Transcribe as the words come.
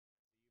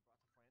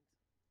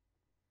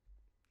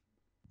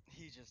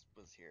just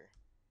was here.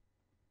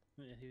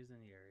 Yeah, he was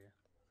in the area.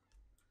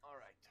 All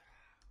right.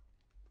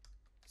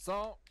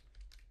 So,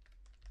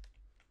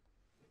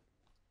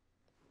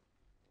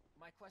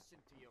 my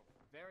question to you,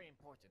 very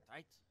important,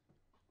 right?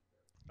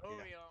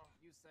 Earlier,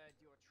 you said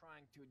you were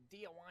trying to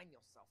de-align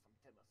yourself from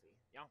Timothy,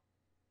 yeah?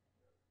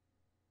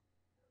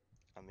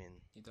 I mean,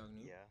 You talking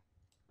to him? yeah.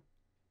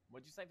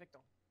 What'd you say,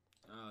 Victor?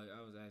 I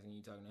was asking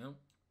you talking to him.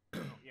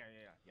 Oh, yeah.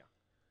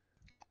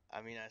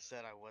 I mean, I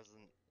said I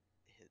wasn't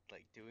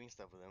like doing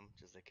stuff with him,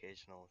 just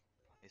occasional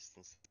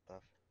license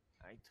stuff.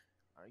 Right.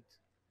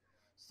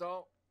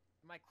 So,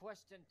 my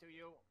question to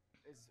you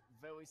is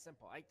very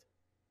simple, right?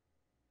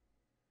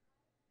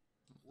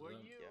 Were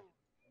Look, you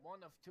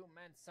one of two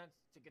men sent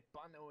to get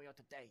banned earlier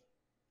today?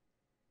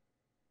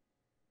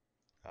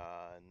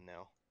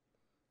 No.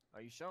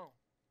 Are you sure?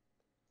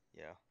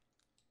 Yeah.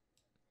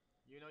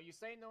 You know, you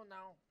say no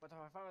now, but if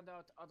I found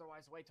out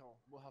otherwise later,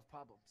 we'll have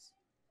problems.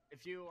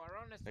 If you are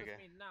honest with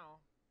me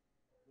now,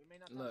 we may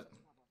not have Look, such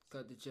problems.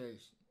 cut the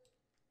chase.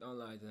 Don't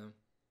lie to him.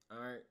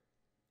 Alright?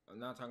 I'm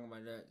not talking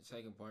about that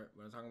second part,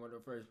 but I'm talking about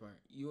the first part.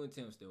 You and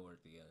Tim still work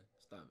together.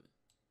 Stop it.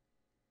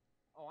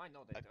 Oh, I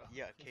know they do.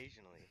 Yeah,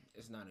 occasionally.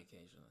 It's not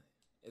occasionally.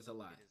 It's a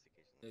lie. It is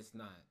occasionally. It's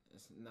not.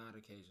 It's not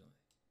occasionally.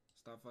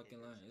 Stop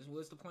fucking It lying. is.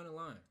 What's the point of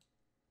lying?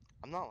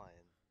 I'm not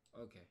lying.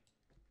 Okay.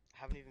 I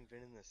haven't even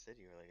been in the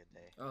city for like a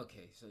day.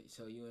 Okay,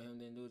 so you and him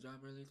didn't do a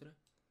job earlier today?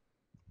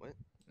 What?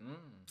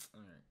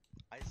 Alright.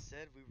 I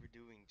said we were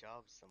doing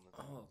jobs some of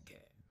them.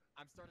 Okay.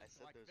 I'm starting I to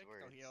said like those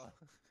Victor words. here.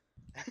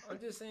 I'm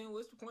just saying,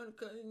 what's the point of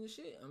cutting the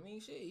shit? I mean,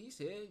 shit, he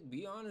said,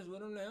 be honest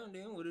with him now and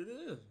then what it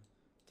is.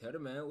 Tell the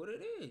man what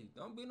it is.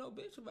 Don't be no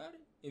bitch about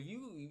it. If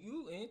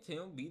you and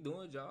Tim be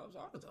doing jobs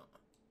all the time,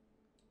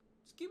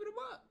 just keep it a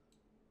buck.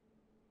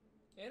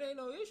 It ain't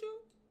no issue.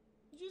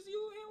 Just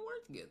you and him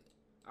work together.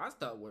 I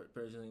stopped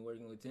personally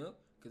working with Tim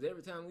because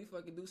every time we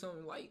fucking do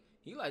something light,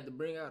 he like to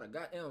bring out a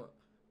goddamn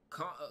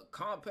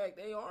compact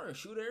AR and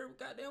shoot every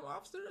goddamn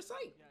officer in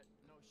sight. Yeah,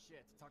 no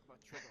shit. Talk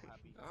about trigger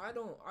happy.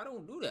 I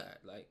don't do that.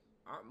 Like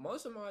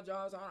most of my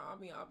jobs,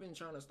 I've been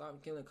trying to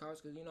stop killing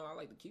cops because I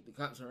like to keep the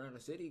cops around the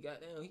city.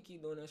 Goddamn, he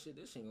keep doing that shit.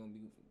 This shit gonna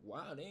be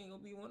wild. They ain't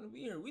gonna be wanting to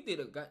be here. We did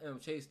a goddamn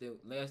chase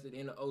that lasted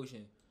in the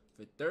ocean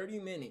for 30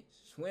 minutes.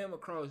 Swam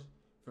across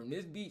from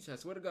this beach. I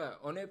swear to God,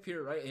 on that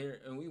pier right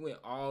here, and we went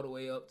all the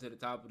way up to the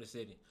top of the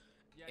city.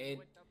 Yeah, and, you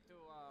went up to,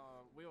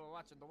 we were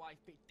watching the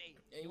YPD.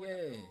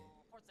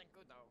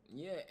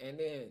 Yeah, and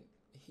then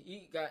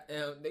he got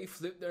down, they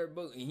flipped their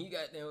boat, and he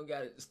got down,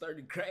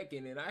 started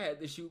cracking, and I had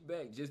to shoot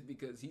back just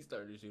because he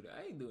started shooting.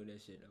 I ain't doing that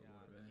shit no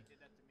more, man. He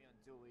did that to me on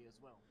Julie as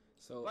well.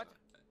 So, but, I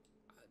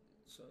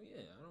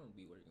don't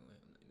be working with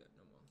him like that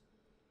no more.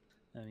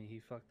 I mean, he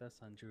fucked us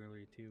on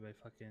jewelry too by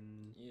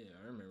fucking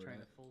I remember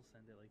trying that. to full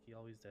send it like he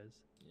always does.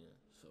 Yeah,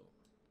 so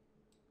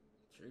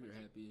trigger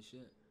happy as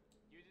shit.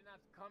 You did not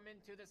come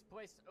into this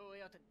place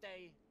earlier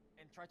today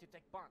and try to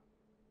take bond.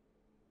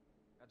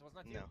 That was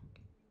not you. No.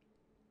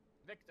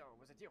 Victor,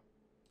 was it you?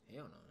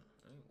 Hell no.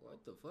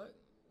 What the fuck?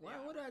 Why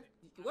Yeah, would I?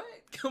 What?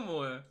 Come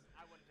on.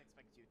 I wouldn't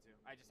expect you to.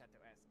 I just had to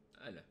ask.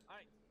 I know.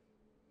 Alright.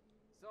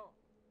 So,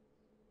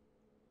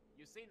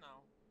 you see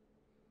now,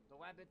 the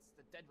rabbits,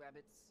 the dead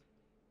rabbits,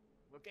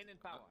 we're gaining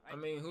power. I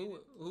mean,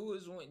 who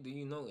is one? Do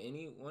you know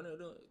any one of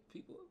the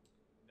people?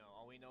 No,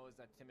 all we know is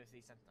that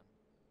Timothy sent them.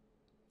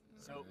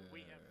 So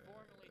we have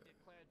formally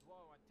declared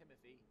war on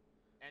Timothy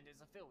and his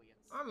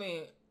affiliates. I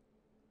mean,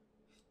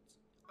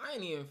 I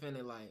ain't even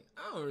finna I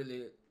don't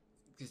really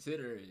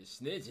consider it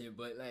snitching,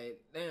 but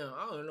damn,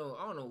 I don't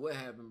know what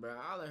happened, bro.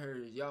 All I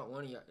heard is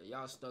one of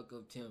y'all stuck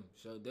up Tim,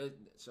 so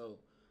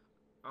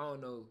I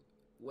don't know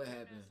what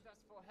happened. Asked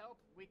us for help,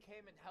 we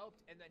came and helped,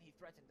 and then he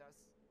threatened us.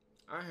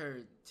 I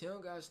heard Tim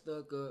got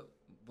stuck up,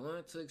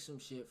 Bun took some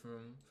shit from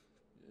him,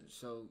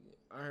 so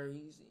I heard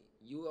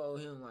you owe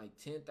him like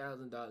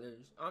 $10,000.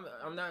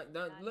 I'm not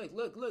done. Look.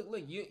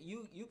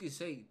 You can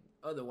say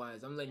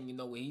otherwise. I'm letting you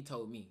know what he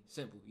told me.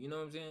 Simple. You know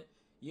what I'm saying?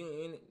 You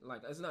ain't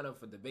it's not up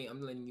for debate.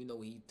 I'm letting you know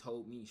what he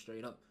told me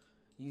straight up.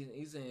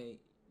 He's saying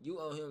you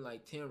owe him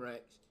like 10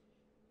 racks,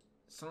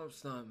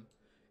 something,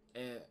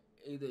 and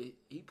either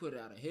he put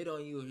out a hit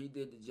on you or he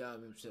did the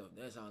job himself.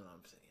 That's all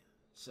I'm saying.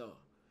 So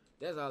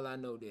that's all I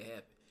know that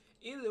happened.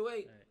 Either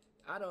way,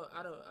 right. I don't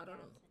know.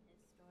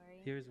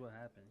 Here's what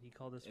happened. He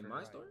called us in for my a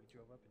ride. story. We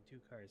drove up in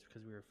 2 cars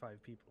because we were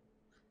 5 people.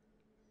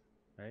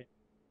 Right?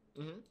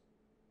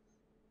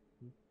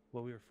 Mm-hmm.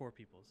 Well, we were 4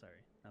 people. Sorry,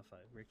 not 5.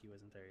 Ricky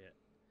wasn't there yet.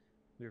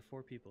 We were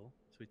 4 people,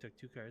 so we took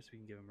 2 cars so we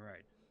can give him a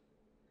ride.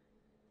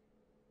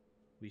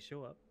 We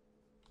show up.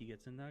 He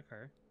gets in that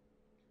car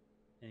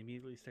and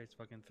immediately starts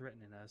fucking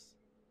threatening us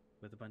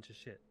with a bunch of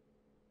shit.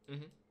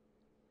 Mm-hmm.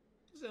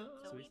 So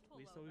we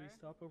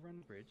stop over on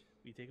the bridge.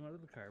 We take him out of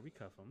the car. We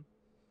cuff him,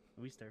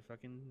 and we start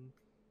fucking,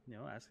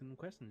 asking him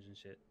questions and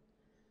shit.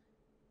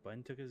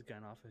 Bun took his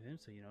gun off of him,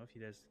 so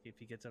if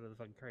he gets out of the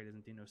fucking car, he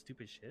doesn't do no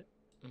stupid shit.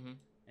 Mm-hmm.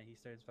 And he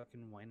starts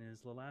fucking whining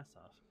his little ass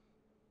off.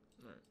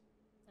 Right.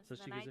 So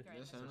she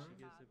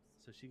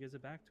gives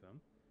it back to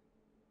him.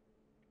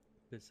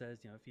 But says,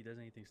 if he does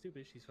anything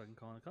stupid, she's fucking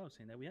calling the cops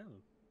saying that we have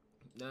him.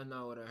 That's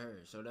not what I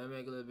heard. So that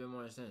make a little bit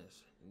more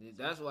sense.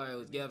 That's why it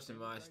was gaps in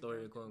my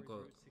story, quote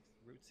unquote.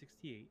 Route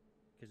 68,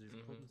 because there's a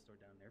Mhm. clothing store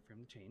down there for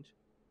him to change,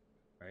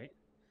 right?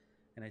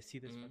 And I see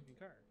this Mhm. fucking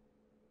car,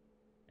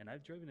 and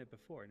I've driven it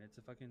before, and it's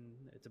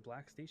a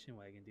black station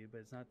wagon, dude. But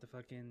it's not the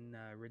fucking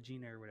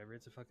Regina or whatever.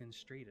 It's a fucking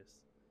Stratus.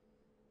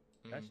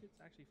 That Mhm. shit's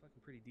actually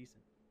fucking pretty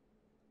decent.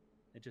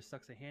 It just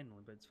sucks at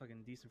handling, but it's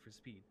fucking decent for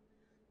speed.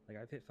 Like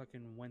I've hit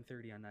fucking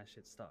 130 on that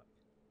shit stock,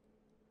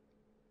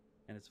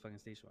 and it's a fucking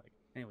station wagon.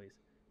 Anyways,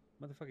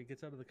 motherfucker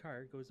gets out of the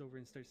car, goes over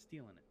and starts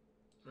stealing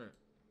it. Right.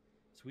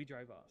 So we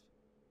drive off.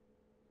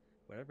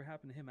 Whatever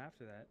happened to him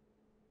after that,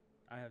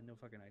 I have no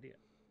fucking idea.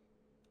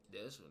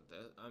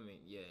 I mean,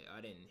 yeah,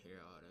 I didn't hear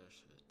all that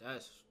shit.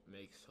 That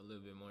makes a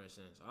little bit more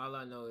sense. All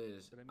I know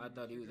is But I mean,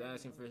 thought if he you're was driving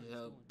asking around for with his a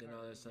help, stolen then car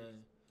all that and you're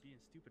saying. being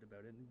stupid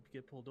about it and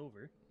get pulled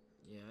over.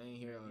 Yeah, I ain't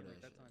hear all Like,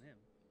 that that's shit. on him.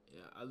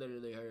 Yeah, I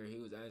literally heard he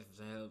was asking for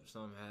some help.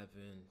 Something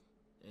happened.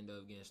 Ended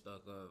up getting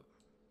stuck up.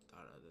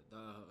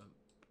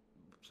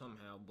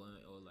 Somehow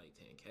blunt or like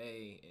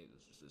 10K. It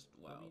was just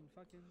Well, wild. I mean,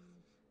 fucking,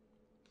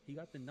 he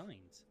got the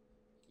nines.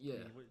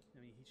 Yeah.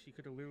 She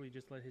could have literally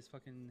just let his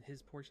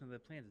portion of the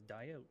plans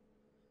die out,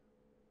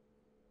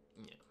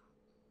 Yeah.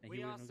 and We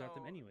he wouldn't have got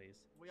them also-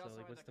 anyways. we So also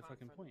like, had what's a the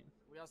fucking point?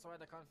 We also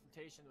had a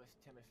confrontation with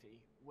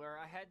Timothy where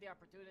I had the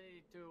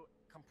opportunity to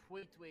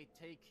completely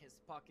take his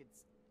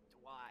pockets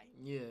dry.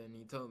 Yeah, and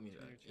he told me that.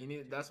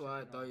 Teenager- And that's teenager why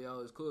I and thought all. y'all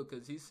was cool,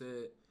 because he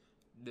said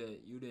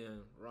that you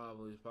didn't rob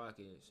his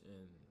pockets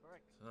and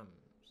Correct.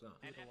 something.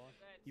 And He after lost-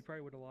 that, He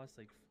probably would have lost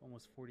like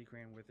almost 40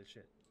 grand worth of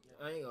shit.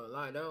 I ain't gonna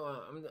lie,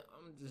 I'm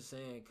just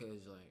saying,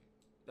 cause like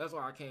that's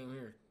why I came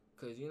here,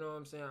 cause you know what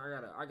I'm saying.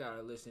 I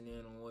gotta listen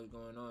in on what's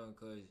going on,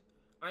 cause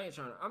I ain't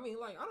trying to. I mean,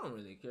 like I don't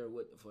really care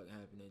what the fuck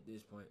happened at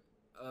this point.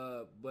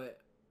 But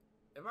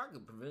if I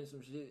could prevent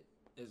some shit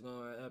that's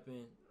gonna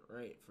happen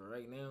right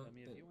now, I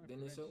mean, if you want to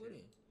then it's so prevent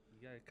with shit,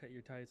 it. you gotta cut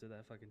your ties with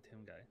that fucking Tim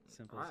guy.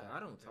 Simple as that. I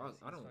don't because talk.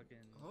 I he's don't. Fucking...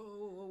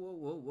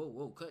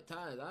 Whoa! Cut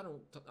ties. I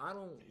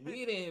don't.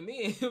 Me and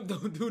him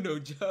don't do no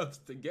jobs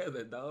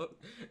together, dog.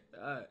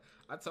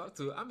 I talk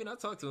to. I mean, I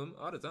talk to him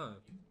all the time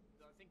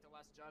I think the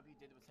last job you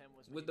did with him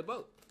was with the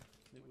boat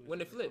was-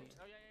 when it flipped.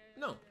 Oh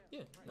No,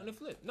 yeah, when it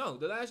flipped. No,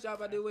 the last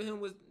job I did with him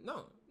was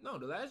no.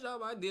 The last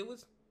job I did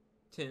was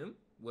Tim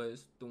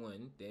was the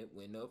one that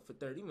went up for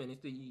 30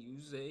 minutes that you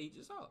said he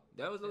just saw.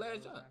 That was the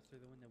last job. After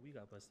the one that we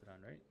got busted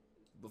on, right?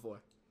 Before.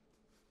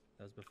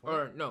 That was before.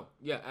 Or no,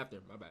 yeah, after.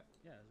 My bad.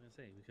 Yeah, I was gonna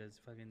say because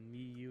fucking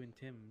me, you, and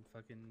Tim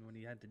fucking when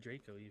he had the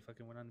Draco, he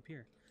fucking went on the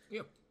pier.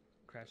 Yep.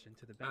 Crashed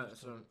into the bench.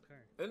 So- totaled the car.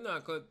 It's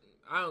not cut.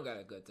 I don't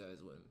gotta cut ties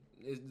with him.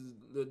 It's this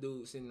little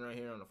dude sitting right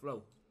here on the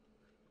floor.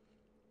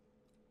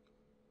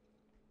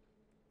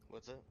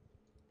 What's up?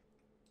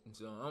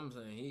 So I'm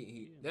saying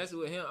he Yeah. that's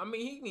with him. I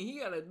mean he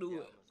gotta do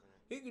Yeah, it.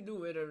 He can do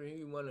whatever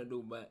he wanna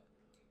do, but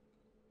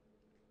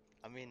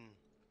I mean,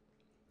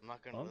 I'm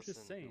not gonna Well, I'm listen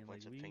just to saying, a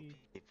bunch like, of pink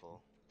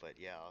people, but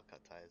yeah, I'll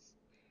cut ties.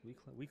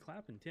 We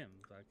clapping Tim.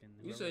 Fucking.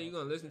 you whoever say you else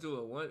gonna is listen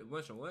there. to a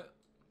bunch of what?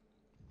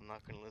 I'm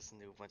not gonna listen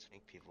to a bunch of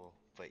pink people,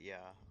 but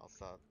yeah, I'll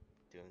stop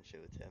doing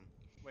shit with him.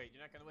 Wait,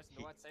 you're not gonna listen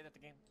to what? Say that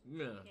again.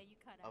 Yeah. Yeah, you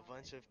cut A out.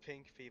 bunch of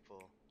pink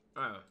people.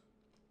 Alright.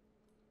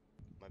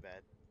 My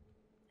bad.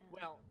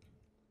 Well,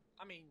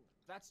 I mean,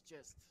 that's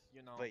just,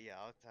 you know. But yeah,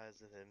 I'll cut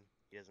ties with him.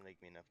 He doesn't make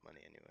me enough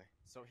money anyway.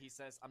 So he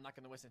says, I'm not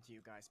gonna listen to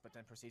you guys, but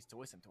then proceeds to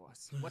listen to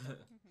us. What the?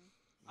 Mhm.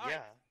 Alright.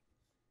 Yeah.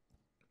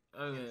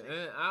 I mean,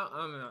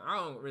 I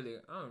don't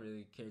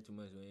really care too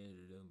much with any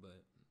of them,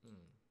 but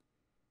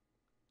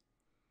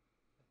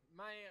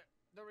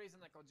The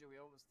reason I called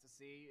Julio was to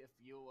see if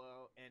you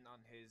were in on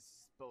his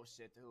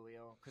bullshit,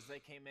 Julio, because they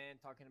came in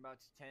talking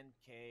about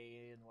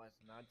 10K and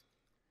whatnot.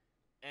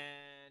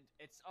 And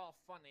it's all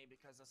funny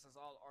because this is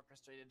all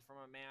orchestrated from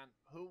a man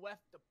who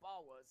left the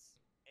Ballas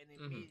and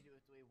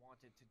immediately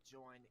wanted to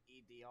join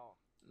EDR.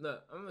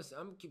 look, I'm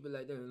gonna keep it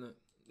like that. Look,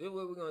 this is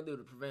what we're gonna do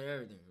to prevent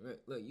everything.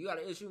 Look, you got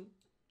an issue?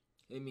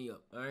 Hit me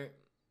up. All right,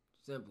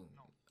 simple.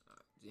 No.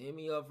 Just hit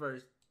me up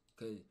first,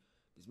 cause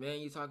this man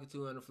you talking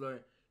to on the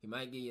floor, he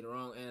might give you the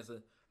wrong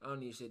answer. I don't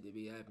need shit to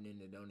be happening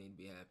that don't need to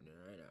be happening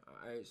right now.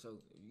 All right, so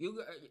you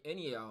got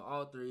any of y'all,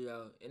 all three of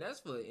y'all, and that's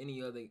for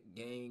any other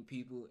gang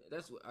people.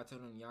 That's what I tell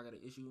them. Y'all got an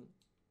issue?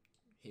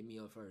 Hit me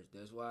up first.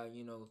 That's why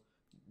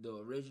the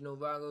original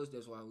Vagos.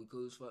 That's why we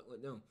cool as fuck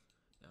with them.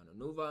 Now the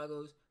new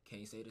Vagos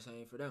can't say the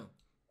same for them.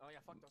 Oh yeah,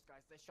 fuck those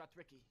guys. They shot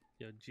Ricky.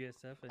 Yo,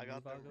 GSF and I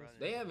got them Nuvagos. running.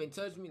 They haven't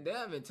touched me. They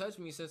haven't touched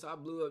me since I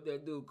blew up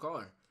that dude's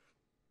car.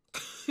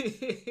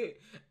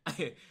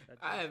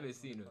 I haven't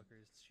seen them.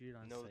 Shoot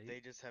on No, sight. they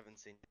just haven't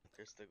seen it.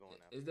 They're still going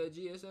after. Is that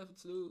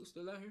GSF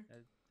still out here?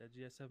 That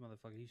GSF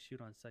motherfucker, he shoot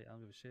on sight. I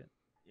don't give a shit.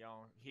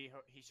 Yo, he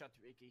shot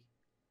Ricky.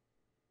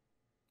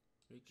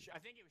 I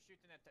think he was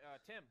shooting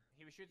at Tim.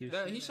 He was shooting. He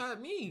at He shooting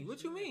shot me.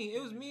 What you mean?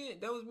 It was me.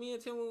 That was me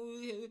and Tim when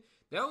we hit.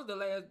 That was the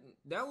last.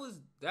 That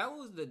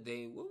was the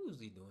day. What was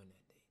he doing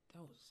that day?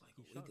 That was like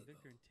He a shot week ago.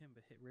 Victor and Tim,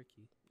 but hit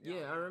Ricky.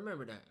 Yeah, I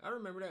remember that. I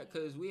remember that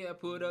because we had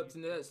pulled up to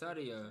that side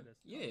of y'all.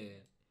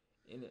 Yeah,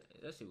 and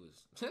that shit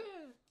was.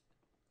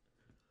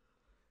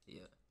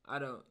 Yeah, I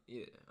don't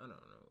know.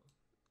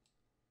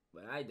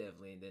 But I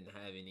definitely didn't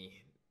have any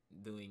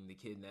doing the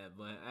kidnap.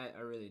 But I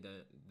really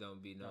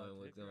don't be knowing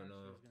what's going She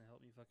on. was gonna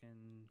help me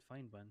fucking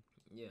find Bun.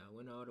 Yeah, I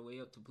went all the way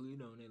up to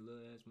Pluto on that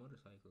little ass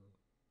motorcycle.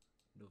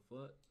 The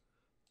fuck?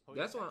 Who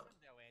That's you why. sent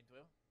him that way,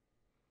 Andrew?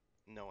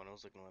 No one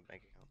was looking at my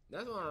bank account.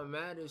 That's why I'm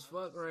mad as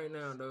fuck right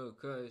now, though,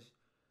 cause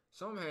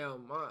somehow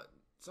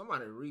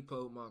somebody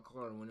repoed my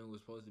car when it was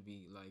supposed to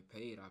be like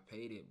paid. I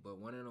paid it, but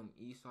one of them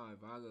Eastside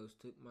Vagos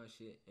took my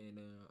shit and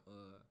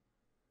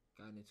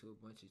got into a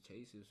bunch of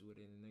chases with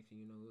it. And the next thing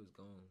you know, it was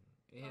gone.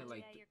 It had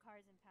like your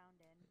car's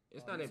impounded.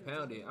 it's Oh, not yeah.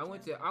 impounded.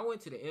 I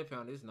went to the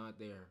impound. It's not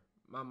there.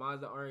 My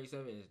Mazda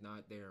RX-7 is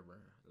not there, bro.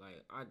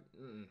 Like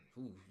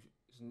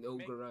it's no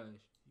Make- garage.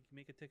 You can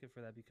make a ticket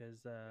for that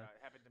because It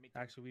happened to me too.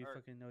 actually we Or-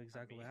 fucking know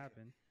exactly what me.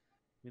 happened.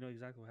 We know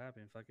exactly what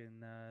happened. Fucking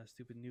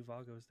stupid new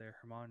Vagos there,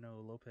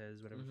 Hermano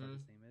Lopez, whatever the fuck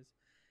his name is.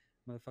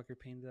 Motherfucker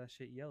painted that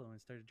shit yellow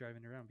and started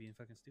driving around being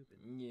fucking stupid.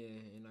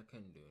 Yeah, and I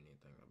couldn't do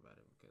anything about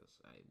it because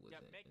I wasn't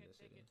Yeah, make in a the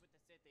city. ticket with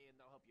the city and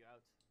they'll help you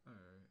out. All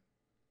right,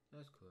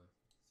 that's cool.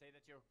 Say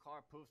that your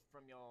car poofed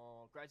from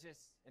your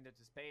grudges and it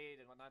was paid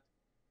and whatnot,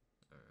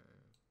 All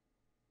right.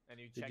 and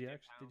you Did check you the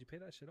actually? Did you account. pay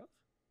that shit off?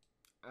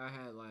 I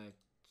had like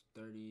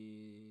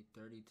 30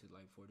 to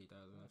like 40,000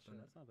 Oh, left shit, on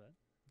it. that's not bad.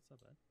 That's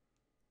not bad.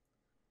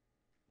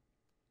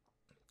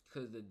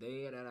 Cause the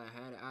day that I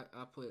had it,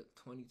 I put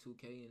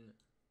 22K in it,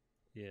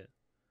 Yeah.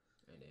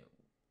 and then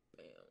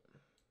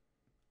bam.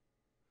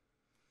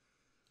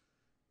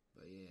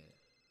 But yeah,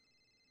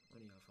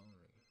 one of y'all phone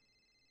ringing.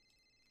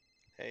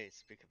 Hey,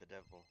 speak of the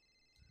devil,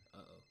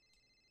 Uh-oh,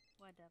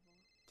 What devil?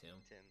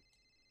 Tim, Tim.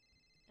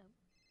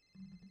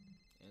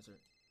 answer.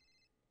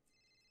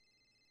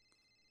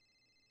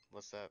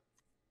 What's up?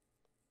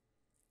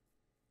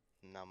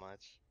 Not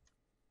much.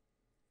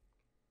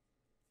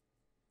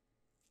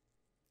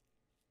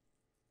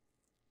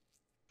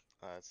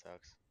 Oh, that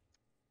sucks.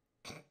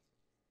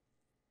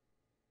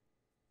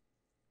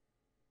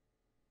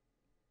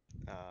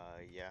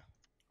 Yeah.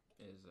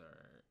 Is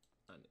alright.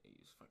 I knew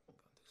you was fucking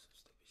gonna do some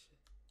stupid shit.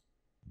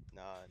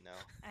 No.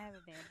 I have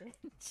a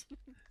bandage.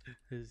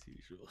 As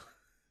usual.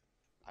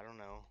 I don't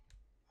know.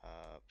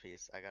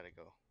 Peace. I gotta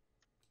go.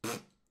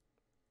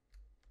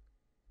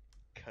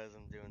 Cause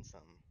I'm doing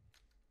something.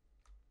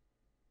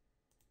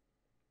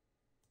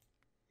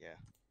 Yeah.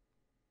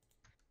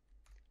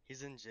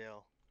 He's in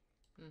jail.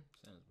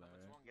 Sounds about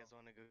right. You guys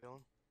wanna go kill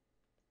him?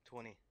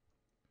 20.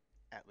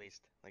 At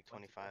least. Like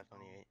What's 25,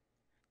 going on? 28.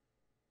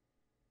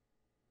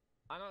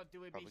 I don't know.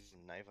 Do we be? Probably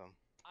knife him.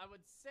 I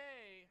would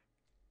say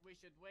we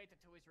should wait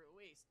until he's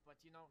released, but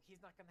you know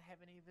he's not gonna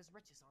have any of his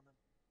riches on him.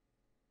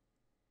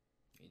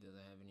 He doesn't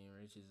have any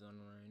riches on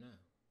him right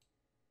now.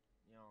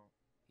 You know,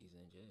 He's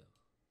in jail.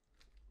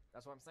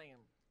 that's what I'm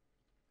saying.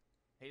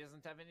 He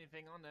doesn't have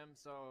anything on him,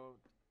 so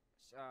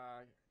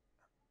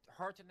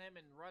hurting him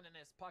and running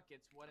his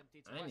pockets wouldn't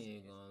teach I ain't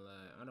lessons. even gonna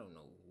lie. I don't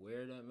know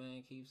where that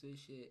man keeps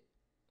his shit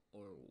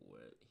or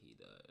what he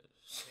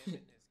does. Him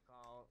and his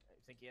car.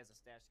 I think he has a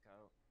stash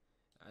car.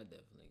 I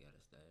definitely got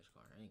a stash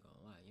car. I ain't gonna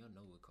lie. Y'all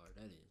know what car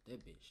that is.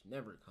 That bitch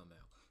never come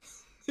out.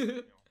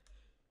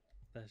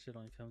 That shit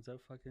only comes out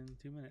fucking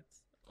 2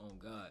 minutes. Oh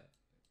God,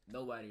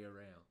 nobody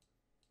around.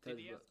 Did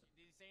he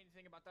say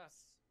anything about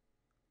us?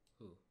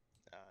 Who?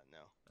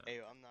 No. Hey,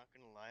 I'm not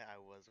gonna lie, I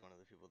was one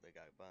of the people that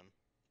got bun.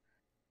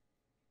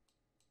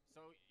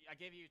 So I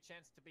gave you a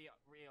chance to be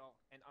real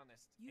and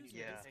honest. and User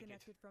you didn't Yeah. take it.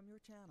 disconnected from your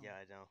channel.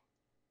 Yeah, I know.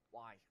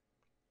 Why,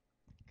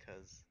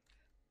 Cause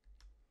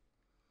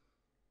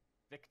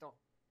Victor?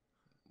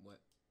 What?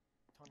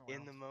 Turn in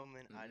around. the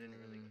moment, I didn't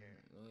really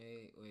care.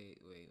 Wait.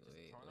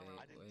 turn around.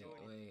 I didn't do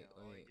anything.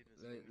 All I did was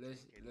scream and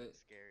Let's say, "Kid, looks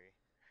scary."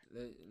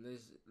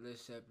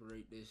 let's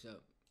separate this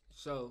up.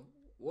 So,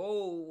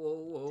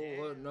 whoa,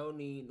 Damn. no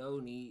need.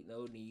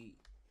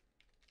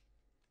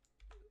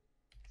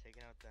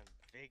 Taking out them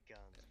big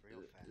guns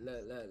real fast.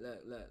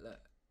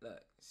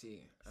 Look.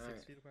 See, all 6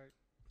 right. feet apart.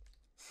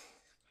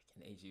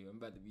 Fucking hate you. I'm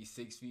about to be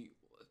 6 feet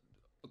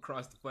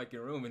across the fucking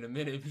room in a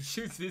minute if he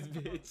shoots this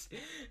bitch.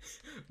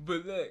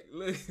 But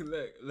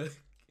look.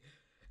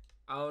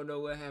 I don't know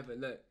what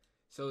happened. Look.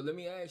 So let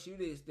me ask you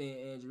this then,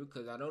 Andrew,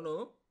 because I don't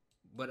know.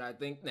 But I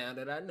think now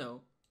that I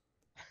know,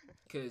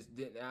 because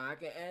now I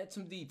can add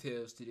some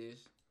details to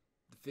this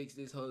to fix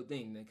this whole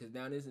thing. Because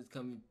now this is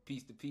coming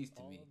piece to piece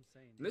to All me. I'm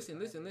saying is Listen. I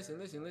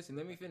have Listen.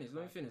 Let me finish.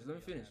 fucking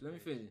Let me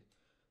finish.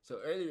 So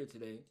earlier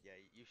today, Yeah,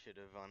 you should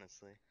have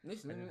honestly.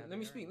 listen. I didn't have Let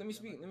me the speak. arrow, Let me so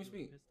I'm speak. not Let me gonna do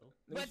a speak. pistol.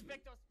 Let me Let speak.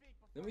 Victor speak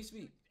before Let me he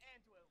speak. shoots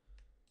Andrew.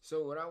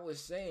 So what I was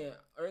saying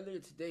earlier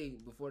today,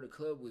 before the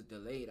club was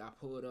delayed, I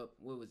pulled up.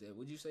 What was it?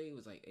 Would you say it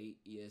was like 8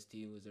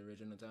 EST was the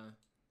original time?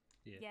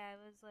 Yeah, it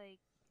was like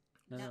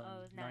No, No, no,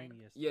 it was 9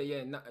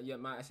 9.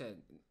 EST. I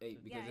said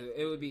 8 because Yeah,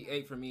 it would be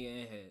 8 for me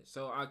and head.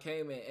 So I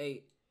came at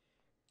 8.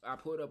 I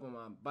pulled up on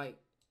my bike,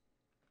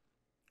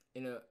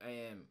 and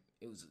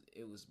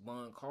it was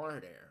one car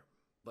there,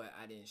 but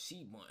I didn't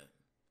see one,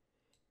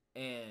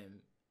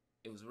 and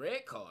it was a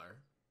red car,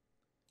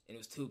 and it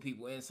was 2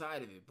 people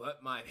inside of it,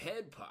 but my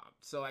head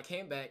popped. So I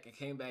came back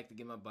to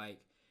get my bike,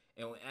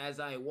 and as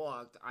I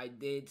walked, I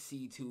did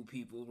see 2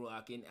 people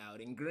rocking out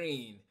in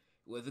green.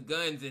 with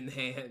guns in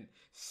hand.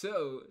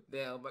 So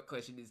now my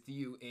question is to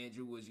you,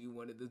 Andrew. Was you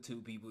one of the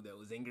two people that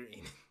was in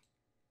green?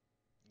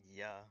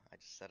 Yeah, I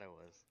just said I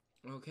was.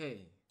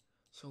 Okay.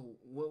 So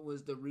what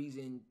was the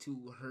reason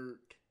to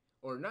hurt,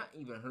 or not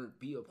even hurt,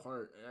 be a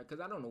part? Because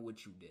I don't know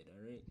what you did.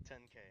 All right.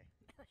 10K.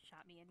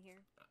 Shot me in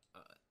here. Uh,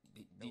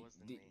 That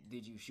wasn't me.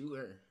 did you shoot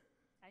her?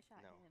 I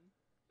shot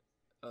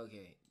No. him.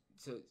 Okay.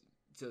 So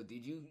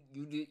did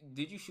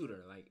you shoot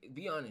her? Like,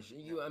 be honest.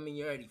 No. I mean,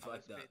 you already I was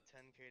fucked up. paid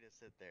 10K to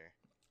sit there,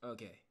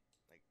 Okay.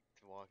 like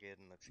to walk in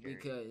and look scary.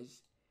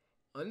 Because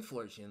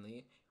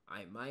unfortunately,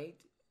 I might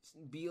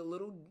be a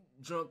little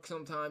drunk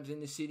sometimes in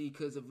the city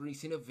because of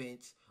recent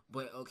events,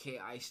 but okay,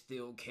 I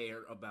still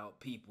care about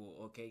people,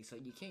 okay? So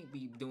you can't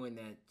be doing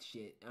that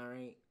shit,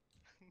 alright?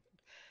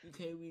 You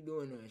can't be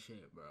doing that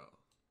shit, bro.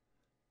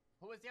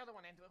 Who was the other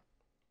one, Andrew?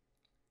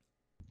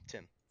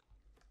 Tim.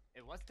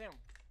 It was Tim.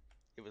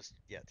 It was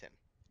Tim.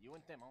 You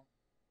and Tim, huh?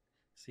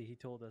 See, he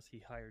told us he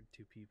hired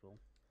 2 people.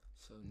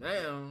 So Yeah,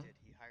 now, he did.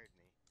 He hired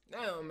me.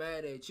 now I'm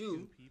mad at 2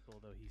 you, people,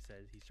 though, he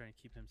says. He's trying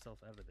to keep himself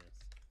out of this.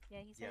 Yeah,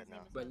 he said Yeah, his name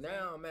no. was but Jose.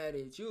 now I'm mad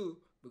at you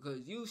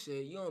because you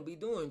said you don't be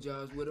doing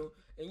jobs with him,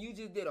 and you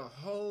just did a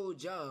whole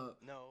job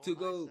No, to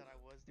go. I said I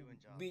was doing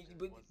jobs. Be, just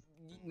but wasn't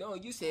no,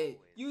 you said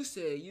always.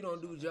 you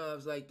don't do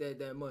jobs like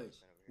that much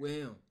with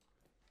him,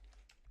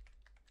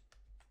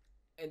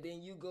 and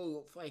then you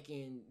go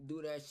fucking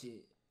do that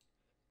shit.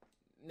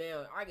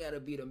 Now I gotta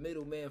be the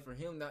middleman for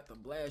him not to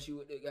blast you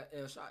with the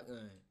goddamn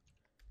shotgun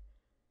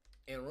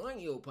and run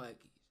your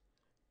pockets.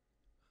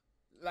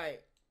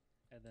 Like,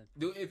 And then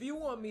dude, if you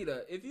want me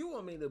to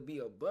be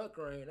a buck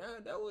right now,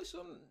 that was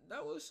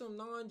some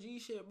non G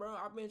shit, bro.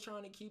 I've been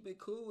trying to keep it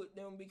cool with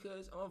them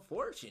because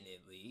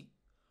unfortunately,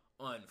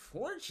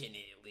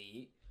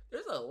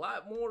 there's a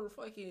lot more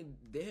fucking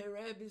dead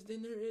rabbits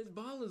than there is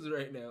ballers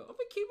right now. I'm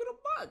gonna keep it a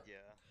buck. Yeah.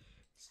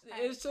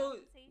 And so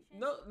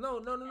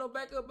Compensation? no,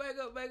 back up. No.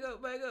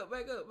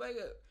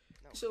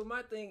 So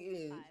my thing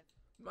is, 5.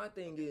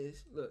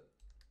 look,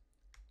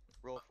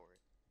 Roll for it.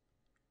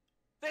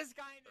 This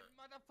guy and his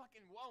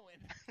motherfucking Wowan.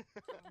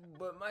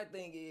 but my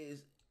thing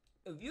is,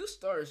 if you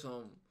start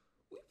something,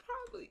 we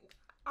probably,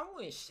 I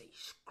wouldn't say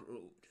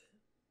screwed,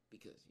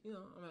 because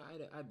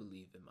I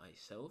believe in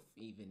myself,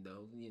 even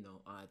though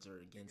odds are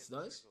against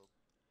us.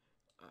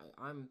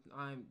 I'm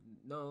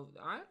no,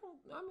 I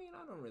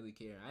don't really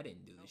care. I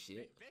didn't do the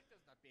shit.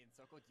 Victor's not being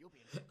circled, you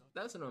being circled.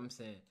 That's what I'm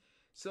saying.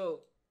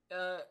 So,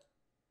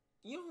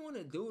 you don't want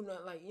to do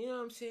nothing, like, you know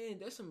what I'm saying?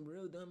 That's some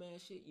real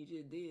dumbass shit you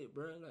just did,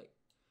 bro. Like,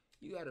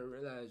 you gotta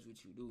realize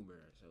what you do, bro.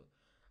 So,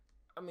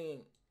 I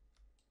mean,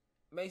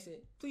 Mason,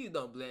 please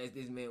don't blast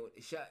this man with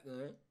the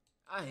shotgun.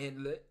 I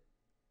handle it.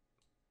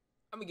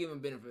 I'm gonna give him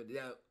benefit of the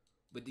doubt.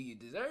 But do you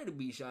deserve to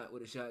be shot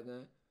with a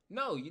shotgun?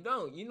 No, you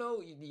don't. You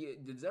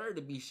deserve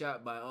to be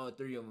shot by all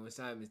 3 of them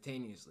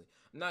simultaneously.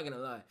 I'm not gonna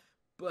lie.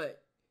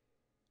 But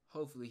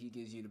hopefully he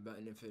gives you the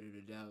benefit of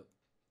the doubt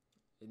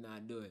and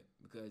not do it.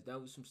 Because that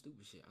was some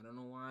stupid shit. I don't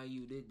know why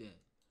you did that.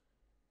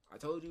 I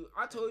told you.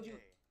 10K.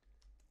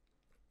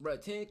 Bro,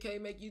 10K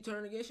make you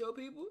turn against your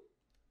people?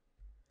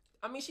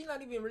 I mean, she's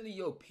not even really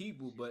your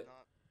people, She's but...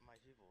 not my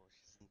people.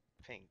 She's in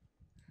pink.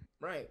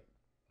 Right.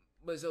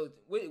 But so,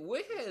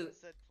 what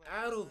has...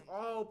 Out of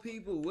all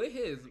people, what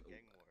has...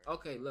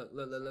 Okay, look.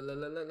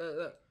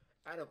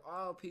 Out of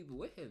all people,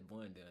 what has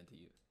Bun done to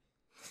you?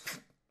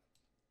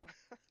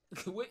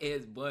 What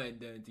has Bun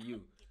done to you? Give you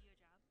a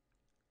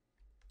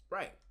job.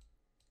 Right.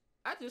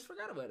 I just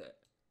forgot about that.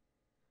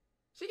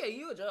 She gave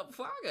you a job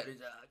before I got a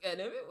job.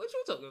 Goddamn it, what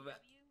you talking about?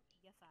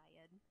 You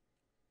fired.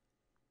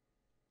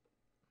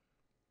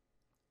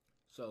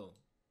 So,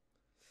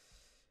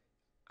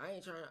 I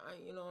ain't trying.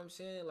 You know what I'm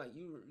saying? Like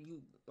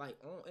you like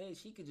on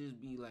edge. He could just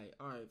be like,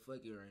 all right,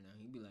 fuck it right now.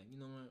 He'd be like, you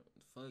know what?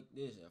 Fuck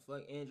this.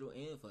 Fuck Andrew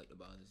and fuck the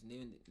Ballas. And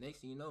then next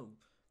thing you know,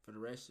 for the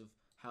rest of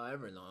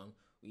however long,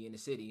 we in the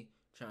city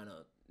trying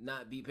to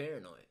not be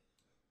paranoid.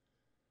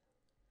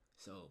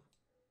 So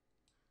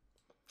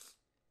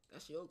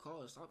that's your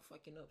call. Stop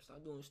fucking up.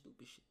 Stop doing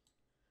stupid shit.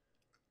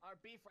 Our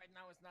beef right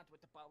now is not with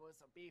the Ballas.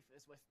 Our beef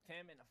is with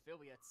Tim and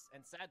affiliates.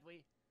 And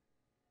sadly,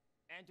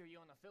 Andrew,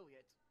 you're an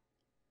affiliate.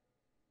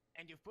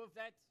 And you've proved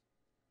that.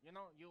 You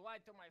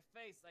lied to my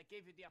face. I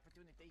gave you the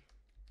opportunity.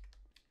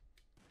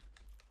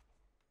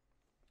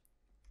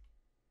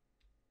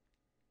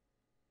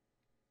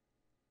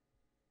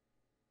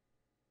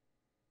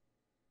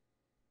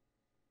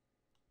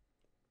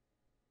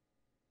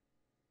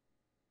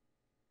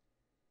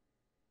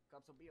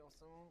 Cops will be here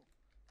soon.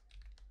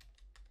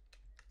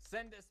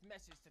 Send this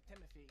message to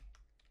Timothy.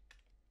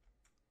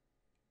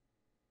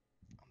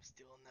 I'm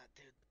still in that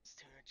dude's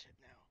tuner chip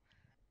now.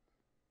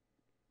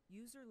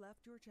 User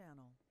left your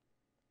channel.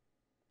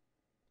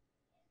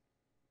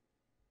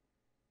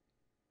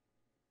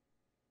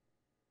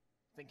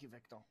 Thank you,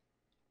 Victor.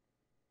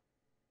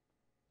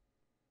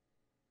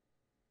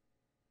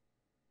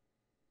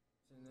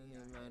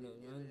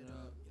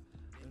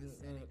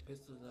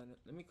 Pistols on it.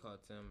 Let me call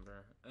Tim, bro.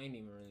 I don't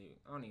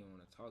even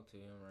want to talk to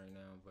him right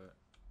now, but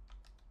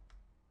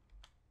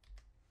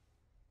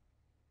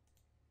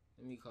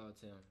let me call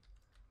Tim.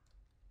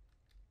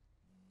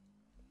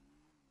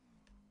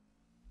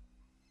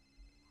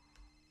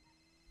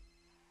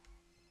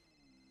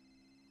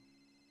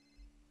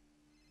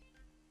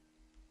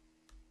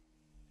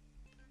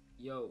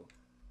 Yo,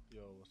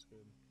 Yo, what's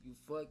good? you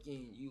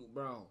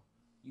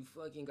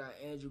fucking got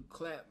Andrew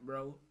Clapp,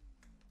 bro.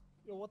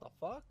 Yo, what the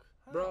fuck?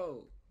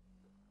 How?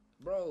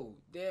 Bro,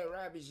 Dead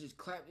Rabbits just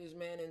clapped this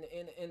man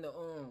in the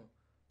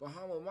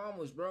Bahama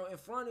Mamas, bro, in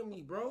front of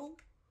me, bro.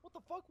 What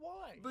the fuck?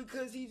 Why?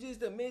 Because he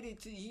just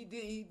admitted to he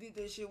did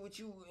that shit with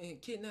you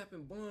and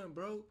kidnapping Bun,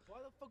 bro. Why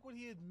the fuck would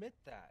he admit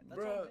that? That's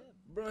on him.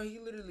 Bro, he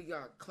literally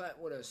got clapped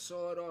with a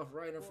sword off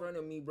right in front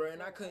of me, bro,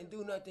 and I couldn't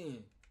do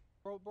nothing.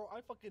 Bro, I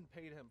fucking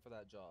paid him for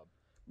that job.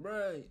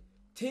 Bro,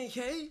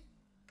 10K?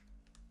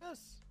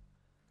 Yes.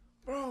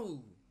 Bro.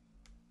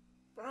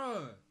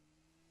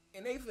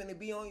 And they finna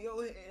be on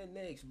your head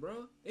next,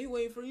 bro. They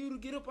waiting for you to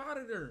get up out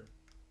of there.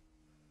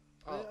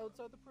 They're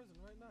outside the prison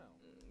right now.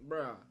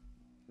 Bruh.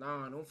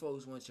 Nah, them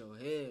folks want your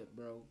head,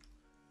 bro.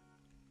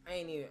 I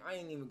ain't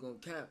even gonna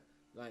cap.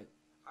 Like,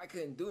 I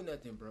couldn't do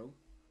nothing, bro.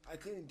 I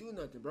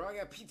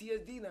got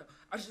PTSD now.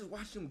 I just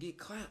watched them get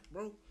clapped,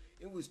 bro.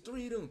 It was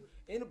 3 of them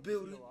in the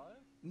building. Is he alive?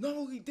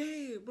 No, he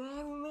dead, bro.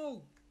 I don't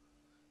know.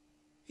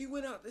 He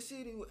went out the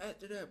city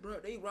after that, bro.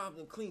 They robbed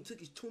him clean, took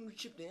his tuner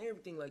chip and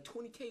everything, like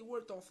 20K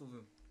worth off of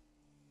him.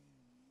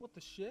 What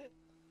the shit?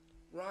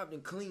 Robbed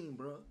him clean,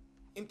 bro.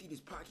 Emptied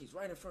his pockets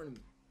right in front of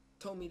me.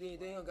 Told me they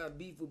don't got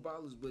beef with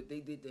Ballas, but they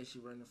did that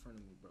shit right in front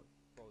of me, bro.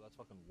 Bro, that's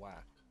fucking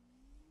whack.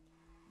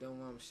 That's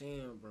what I'm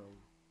saying, bro.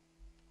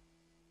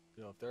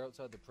 Yo, if they're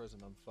outside the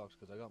prison, I'm fucked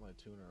because I got my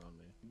tuner on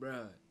me.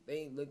 Bruh, they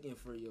ain't looking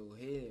for your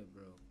head,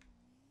 bro.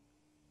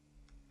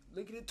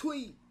 Look at the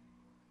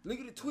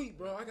tweet,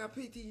 bro. I got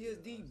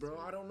PTSD, bro.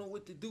 I don't know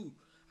what to do.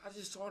 I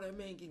just saw that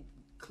man get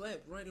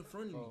clapped right in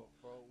front of me.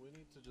 Bro, we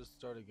need to just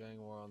start a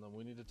gang war on them.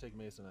 We need to take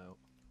Mason out.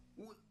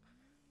 What?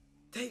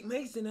 Take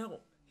Mason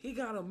out. He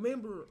got a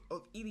member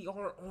of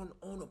EDR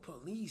on the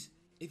police.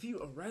 If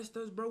you arrest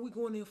us, bro, we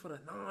going in for the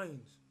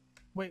 9s.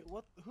 Wait,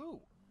 what?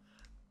 Who?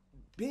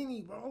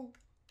 Benny, bro.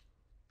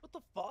 What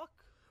the fuck?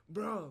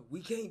 Bro,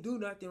 we can't do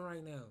nothing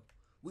right now.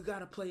 We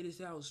gotta play this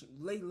out,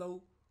 lay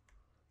low,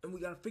 and we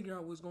gotta figure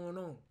out what's going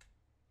on.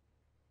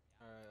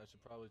 Alright, I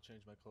should probably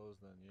change my clothes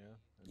then, yeah?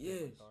 And Yes,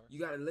 take my car? you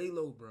gotta lay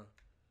low, bro.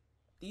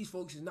 These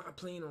folks is not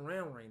playing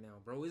around right now,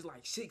 bro. It's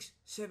like 6,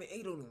 7,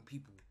 8 of them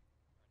people.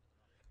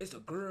 It's a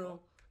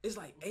girl. It's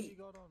like Who's 8.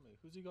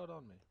 Who's he got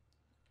on me?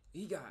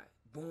 He got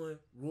Bun,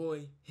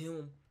 Roy,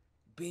 him,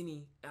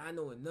 Benny. And I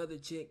know another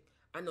chick.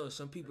 I know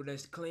some people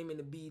that's claiming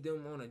to be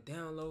them on a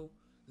down low.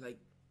 Like,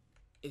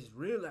 it's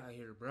real out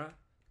here, bro.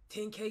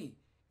 10K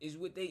is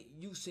what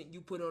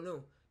you put on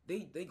them.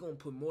 They gonna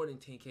put more than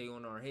 10K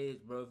on our heads,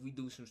 bro, if we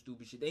do some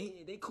stupid shit.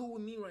 They cool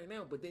with me right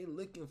now, but they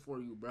looking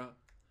for you, bro.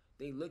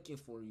 They looking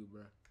for you,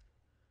 bro.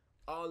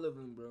 All of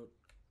them, bro.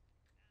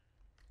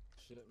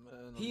 Shit,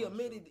 man. He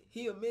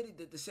admitted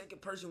that the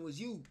second person was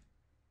you.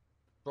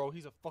 Bro,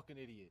 he's a fucking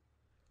idiot.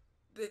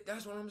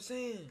 That's what I'm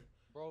saying.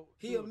 Bro,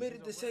 He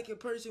admitted the second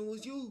person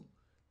was you.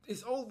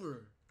 It's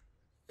over.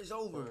 It's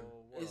over.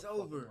 It's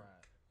over.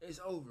 It's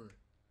over.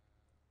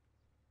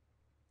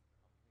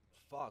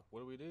 Fuck,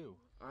 what do we do?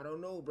 I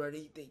don't know, bro.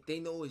 They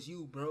know it's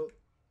you, bro.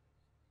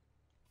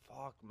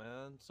 Fuck,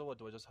 man. So what,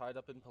 do I just hide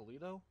up in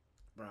Polito?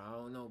 Bro, I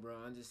don't know, bro.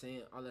 I'm just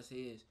saying, all I say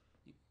is,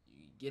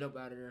 you get up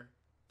out of there,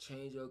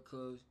 change your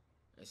clothes,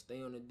 and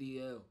stay on the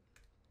DL.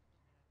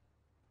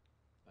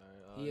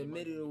 Alright, He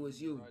admitted it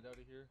was you. Ride out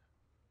of here?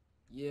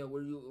 Yeah,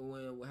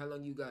 how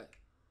long you got?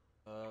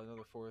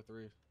 Another 4 or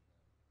 3.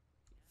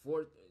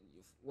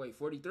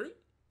 43?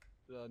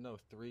 No,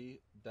 3-4.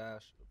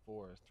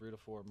 3 to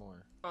 4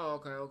 more. Oh,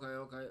 okay.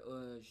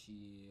 Shit,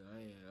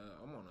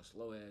 I'm on a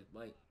slow ass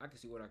bike. I can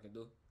see what I can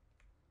do.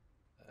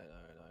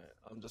 Alright.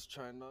 I'm just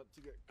trying not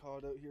to get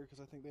caught out here because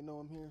I think they know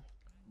I'm here.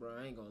 Bro,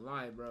 I ain't gonna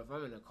lie, bro. If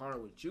I'm in a car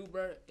with you,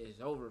 bro,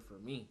 it's over for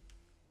me.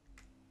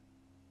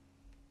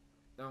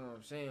 That's what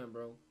I'm saying,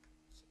 bro.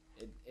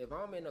 If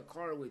I'm in a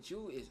car with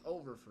you, it's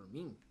over for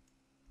me.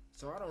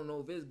 So I don't know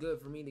if it's good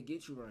for me to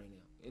get you right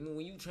now. And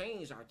when you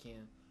change, I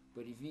can.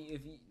 But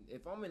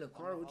if I'm in a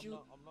car with you,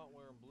 I'm not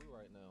wearing blue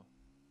right now.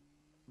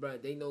 bro,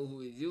 they know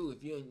who is you.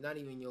 If you're not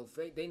even your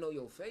face, they know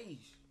your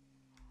face.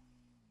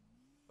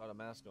 Got a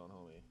mask on,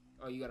 homie.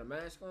 Oh, you got a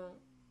mask on?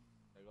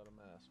 I got a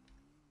mask.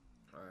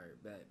 All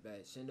right,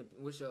 bet. Send up.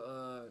 What's your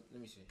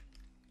Let me see.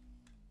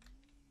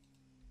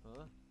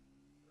 Huh?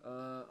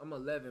 I'm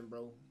 11,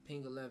 bro.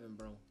 Ping 11,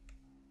 bro.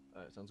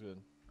 Alright, sounds good.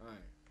 All right.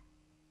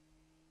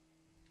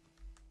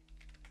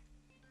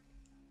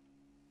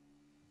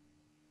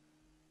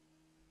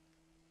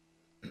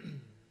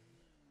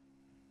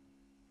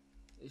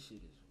 This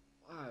shit is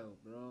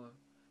wild, bro.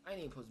 I ain't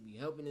even supposed to be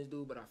helping this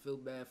dude, but I feel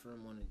bad for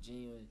him on a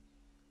genuine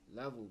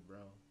level, bro.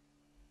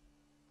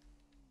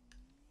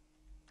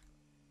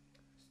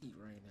 See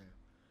right now.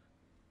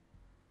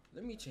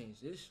 Let me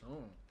change this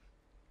song.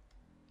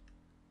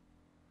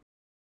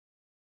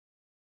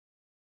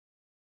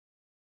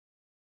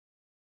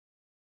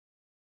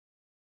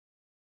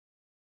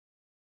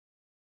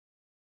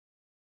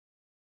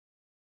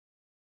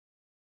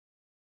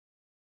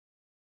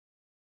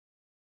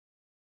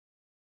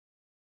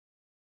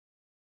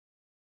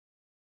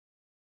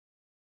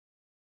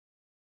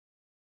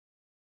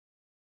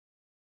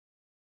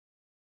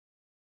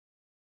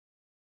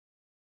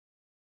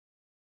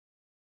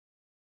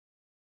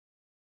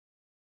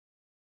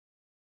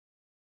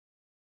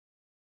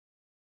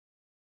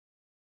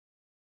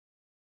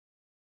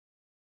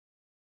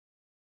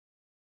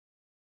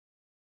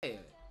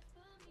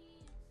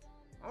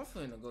 I'm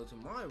finna go to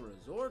my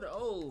resort.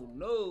 Oh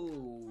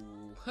no.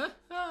 Ha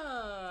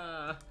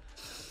ha.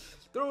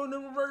 Throw in the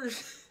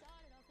reverse.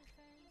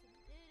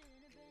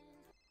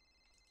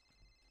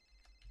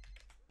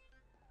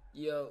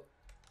 Yo.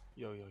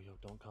 Yo,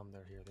 don't come.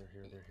 They're here. They're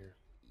here.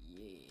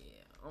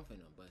 Yeah, I'm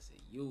finna bust a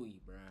Yui,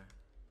 bruh.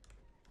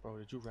 Bro,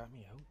 did you rat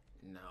me out?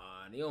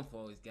 Nah, them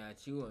folks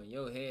got you on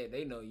your head.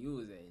 They know you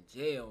was in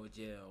jail,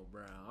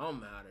 bruh.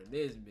 I'm out of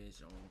this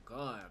bitch on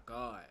God.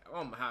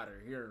 I'm out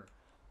of here.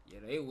 Yeah,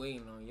 they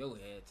waiting on your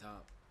head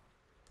top.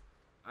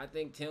 I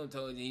think Tim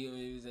told you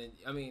he was in.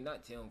 I mean,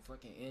 not Tim.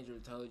 Fucking Andrew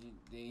told you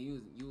that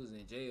you was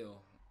in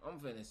jail. I'm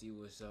finna see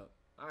what's up.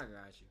 I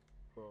got you.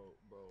 Bro,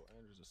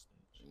 Andrew's a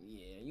snitch.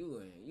 Yeah, you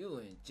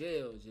in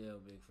jail,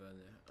 big fella.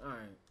 All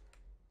right.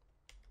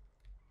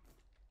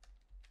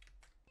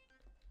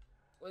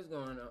 What's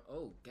going on?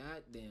 Oh,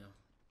 goddamn,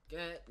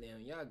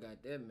 y'all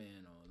got that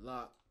man on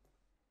lock.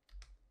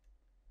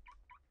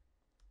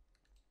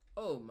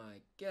 Oh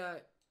my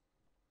god.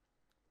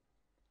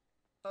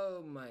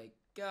 Oh my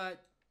god.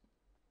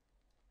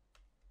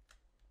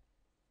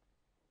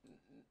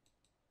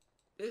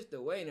 It's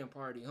the waiting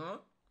party, huh?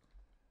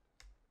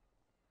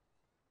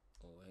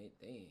 Oh, wait,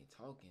 they ain't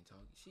talking.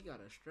 She got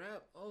a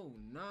strap? Oh,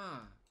 nah.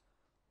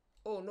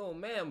 Oh, no,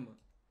 ma'am.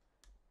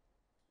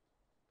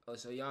 Oh,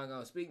 so y'all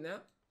gonna speak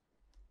now?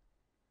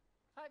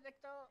 Hi,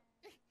 Victor.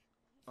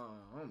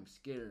 I'm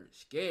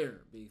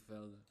scared, big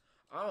fella.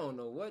 I don't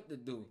know what to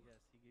do. I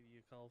guess he give you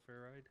a call for a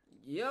ride.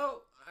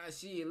 Yo, I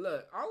see.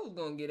 Look, I was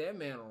gonna get that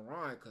man a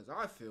ride because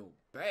I feel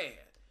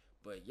bad.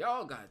 But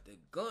y'all got the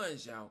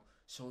guns out,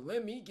 so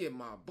let me get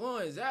my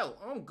buns out.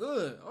 I'm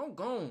good. I'm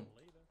gone. Later.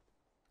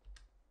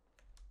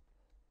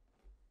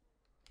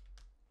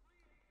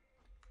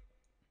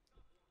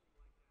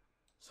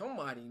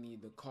 Somebody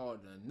need to call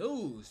the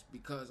news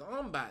because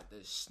I'm about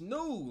to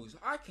snooze.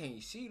 I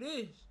can't see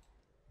this.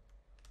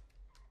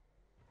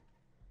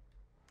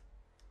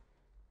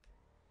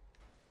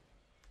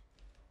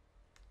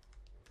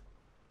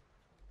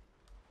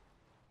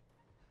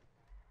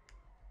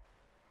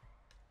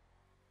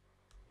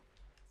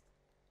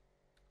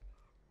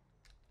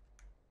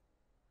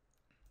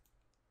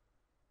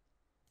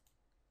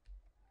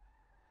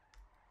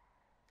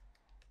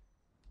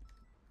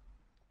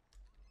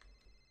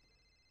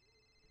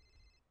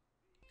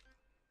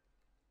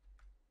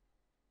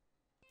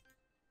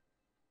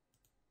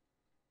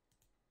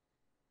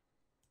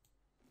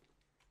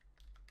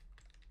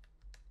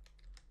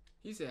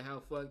 He said, how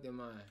fucked am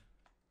I?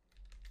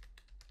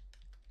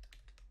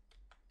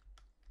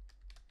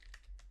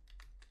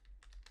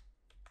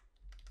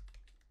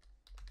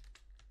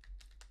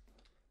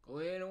 Go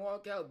ahead and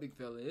walk out, big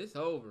fella. It's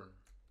over.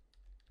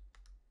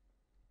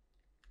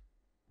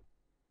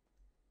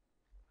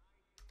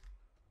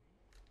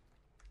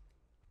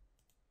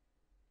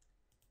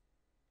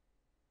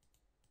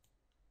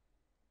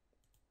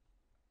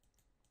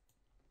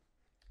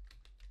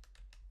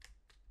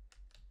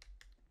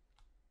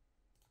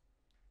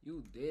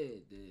 You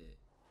dead.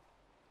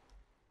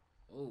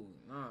 Oh,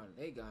 nah,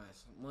 they got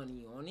some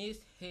money on his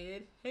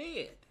head.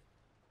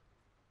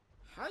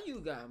 How you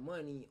got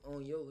money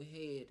on your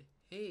head?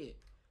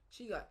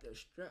 She got the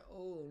strap.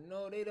 Oh,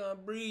 no, they done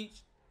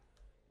breached.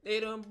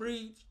 They finna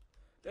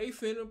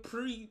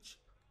preach.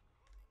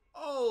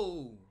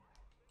 Oh,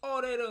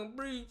 they done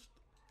breached.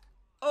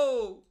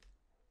 Oh,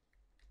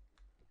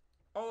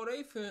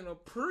 they finna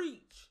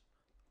preach.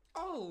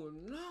 Oh,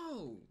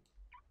 no.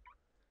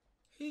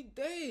 He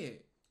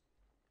dead.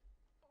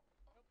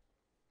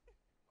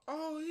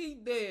 Oh, he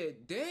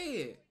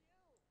dead.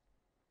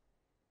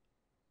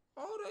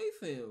 Oh, they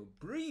finna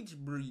breach.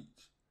 Your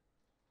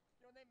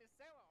name is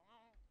Sarah.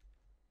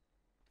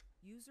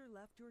 User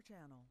left your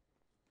channel.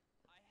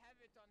 I have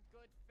it on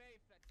good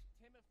faith that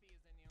Timothy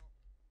is in here.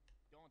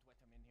 Don't let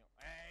him in here.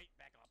 Hey,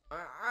 back up.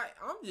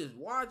 I'm just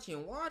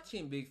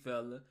watching, big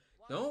fella.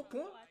 Don't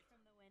point. Watch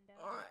from the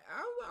window.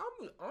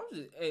 I'm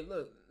just. Hey,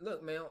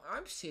 look, man.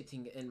 I'm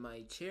sitting in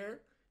my chair,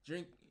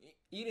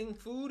 eating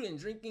food and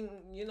drinking.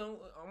 You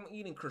know, I'm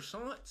eating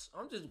croissants.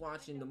 I'm just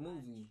watching the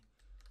movie.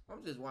 Man. Come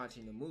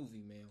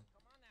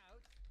on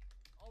out.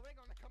 Oh, we're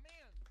gonna come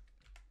in.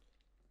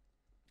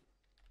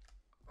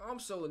 I'm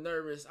so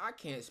nervous. I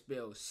can't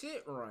spell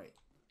sit right.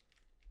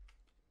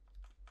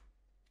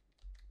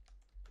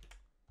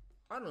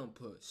 I done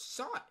put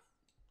sot.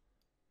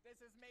 This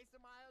is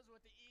Mason Miles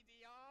with the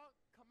EDR.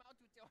 Come out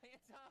with your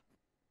hands up.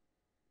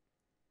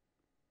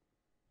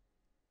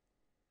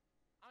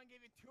 I'm gonna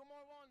give you 2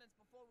 more warnings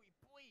before we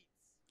bleeds.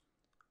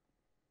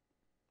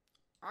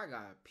 I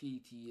got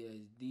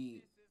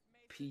PTSD. This is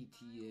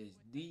Mason Miles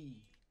with the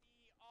PTSD.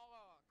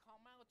 EDR.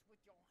 Come out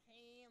with your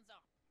hands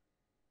up.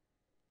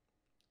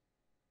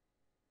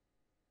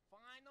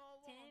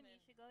 Final Tim, warning. you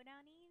should go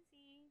down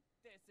easy.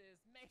 This is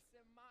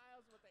Mason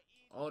Miles with the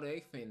EDR. Oh,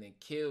 they finna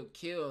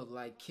kill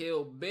like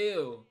Kill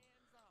Bill.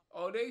 Hands up.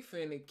 Oh, they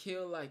finna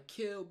kill like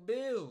Kill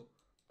Bill.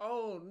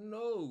 Oh,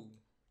 no.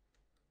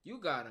 You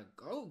gotta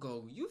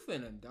go. You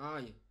finna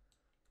die.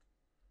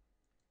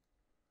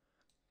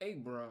 Hey,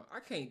 bro, I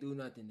can't do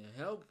nothing to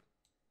help.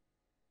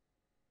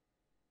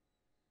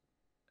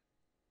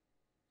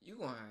 You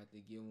gonna have to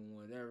give him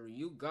whatever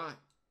you got.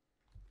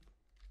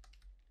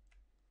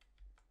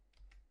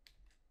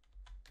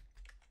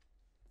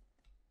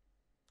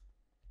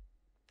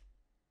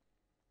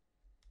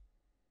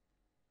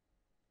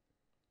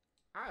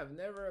 I have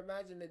never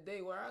imagined a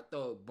day where I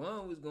thought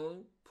Bun was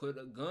gonna put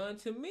a gun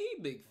to me,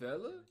 big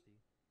fella.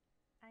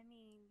 I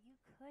mean, you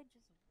could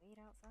just wait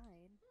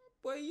outside.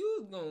 But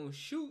you gonna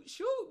shoot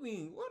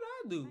me. What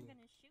I do? I'm not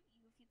gonna shoot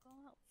you if you go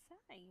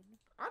outside.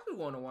 I just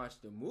wanna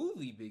watch the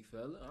movie, big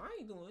fella. I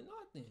ain't doing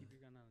nothing. Keep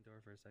your gun on the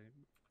door for a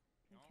second.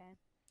 Okay.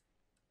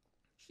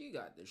 She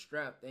got the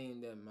strap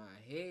aimed at my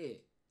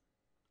head.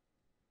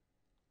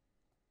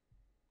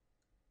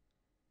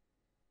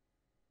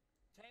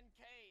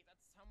 $10K,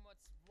 that's how much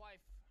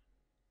wife.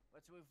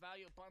 What we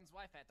value Bun's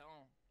wife at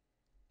all.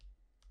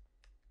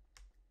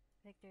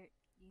 Victor,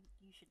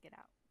 you should get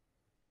out.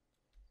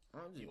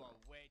 I'm You are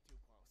way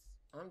too close.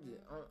 I'm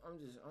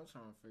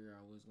trying to figure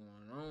out what's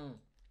going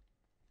on.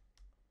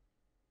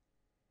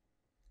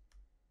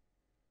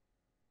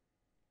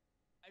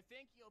 I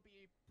think you'll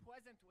be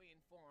pleasantly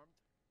informed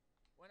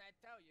when I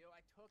tell you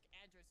I took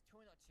Andrew's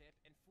tuna chip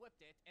and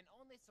flipped it and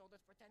only sold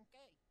it for $10K.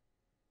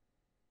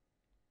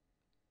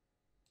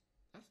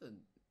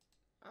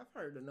 I've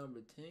heard the number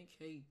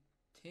 10K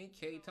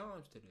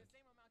times today. The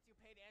same amount you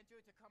paid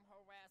Andrew to come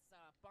harass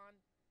Bun.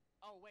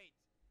 Oh wait,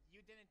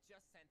 you didn't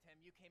just send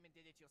him, you came and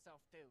did it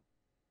yourself too.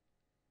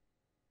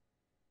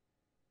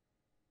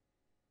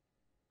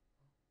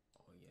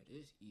 Oh yeah,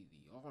 this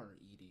EDR.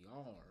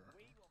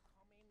 We will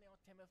come in now,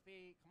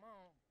 Timothy. Come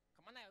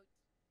on out.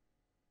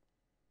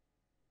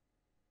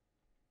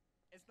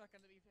 It's not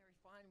gonna be very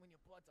fine when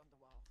your blood's on the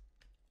wall.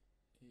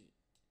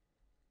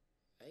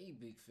 Hey,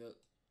 big fella.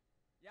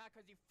 Yeah,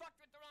 cause you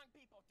fucked with the wrong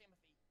people,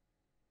 Timothy.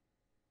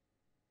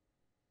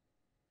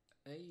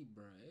 Hey,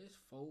 bruh, it's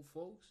 4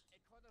 folks.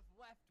 It could have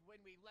left when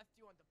we left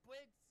you on the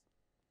bridge,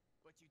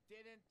 but you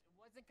didn't.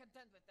 Wasn't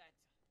content with that.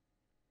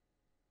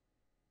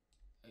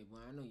 Hey,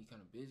 boy, I know you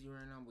kind of busy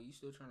right now, but you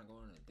still trying to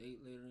go on a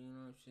date later. You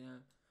know what I'm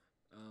saying?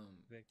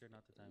 Victor,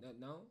 not the time.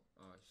 No.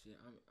 Oh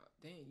shit.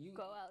 Dang, you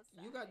Go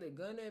outside. You got the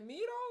gun at me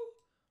though.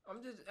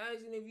 I'm just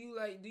asking if you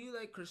like. Do you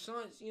like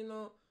croissants? You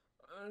know,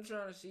 I'm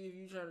trying to see if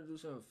you trying to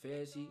do something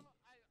fancy.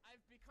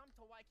 I've become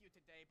to like you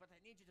today, but I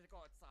need you to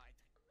go outside.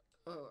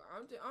 Oh,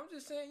 I'm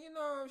just saying, you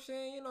know what I'm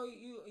saying? You know,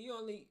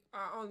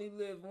 I only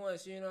live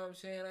once, you know what I'm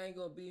saying? I ain't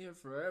gonna be here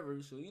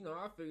forever, so, you know,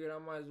 I figured I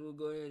might as well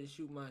go ahead and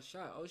shoot my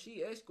shot. Oh,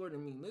 she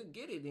escorting me. Let's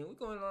get it then. We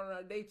going on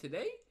our date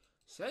today?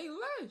 Say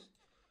less.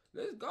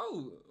 Let's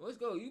go.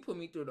 You put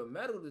me through the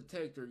metal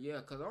detector,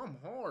 yeah, cause I'm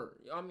hard.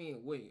 I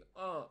mean, wait,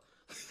 Oh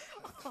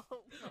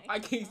I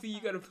can't see.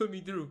 You gotta put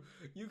me through.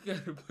 You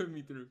gotta put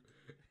me through.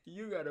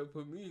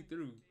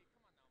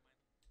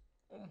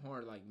 I'm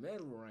hard like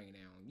metal right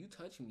now. You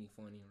touching me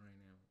funny right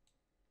now.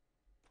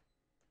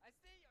 I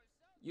see you're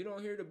so. You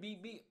don't hear the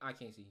beep beep? I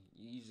can't see.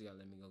 You just gotta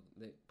let me go.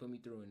 Put me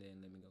through and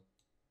then let me go.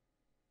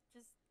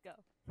 Just go.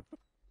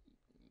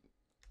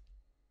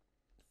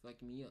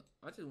 Fucking me up.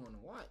 I just wanna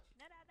watch.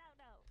 No.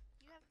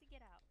 You have to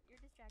get out. You're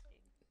distracting.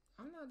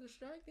 I'm not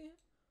distracting.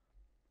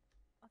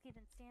 Okay,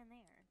 then stand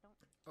there. Don't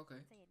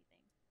Okay. say anything.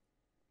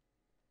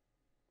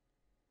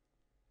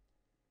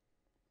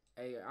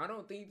 Hey, I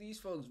don't think these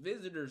folks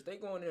visitors. They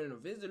going in the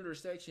visitor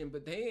section,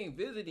 but they ain't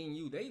visiting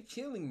you. They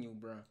chilling you,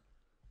 bruh.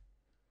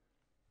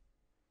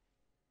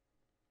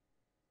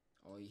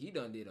 Oh, he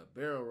done did a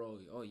barrel roll.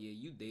 Oh yeah,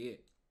 you dead.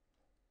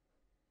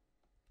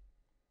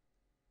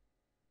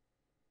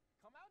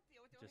 Come out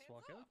there with your Just hands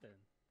walk up. out then.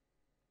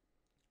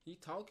 He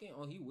talking?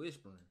 Oh, he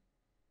whispering.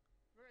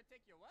 We're gonna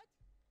take your what?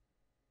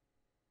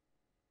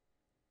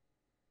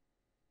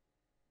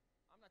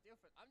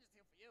 I'm just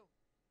here for you.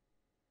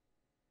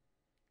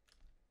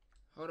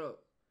 Hold up.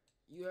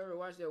 You ever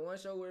watch that one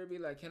show where it be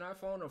like, can I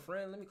phone a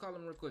friend? Let me call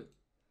him real quick.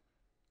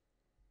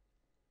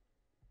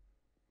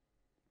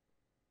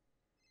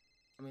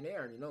 I mean, they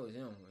already know it's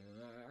him.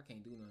 I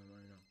can't do nothing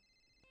right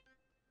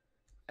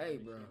now. Hey,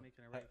 bro.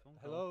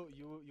 Hello,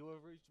 you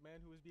have reached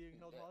man who is being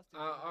held hostage.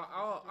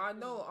 I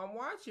know. I'm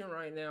watching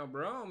right now,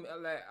 bro. I'm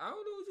like, I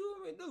don't know what you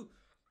want me to do.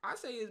 I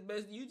say it's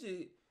best you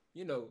just,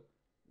 you know,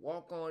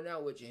 walk on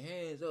out with your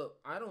hands up.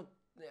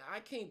 I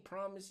can't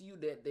promise you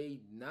that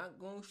they not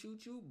gonna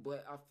shoot you,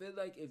 but I feel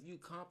like if you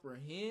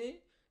comprehend,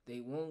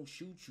 they won't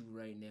shoot you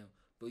right now.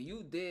 But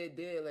you dead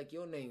like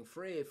your name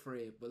Fred.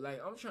 But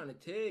like I'm trying to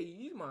tell you,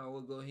 you might as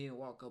well go ahead and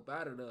walk up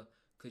out of there,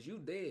 cause you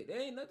dead.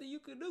 There ain't nothing you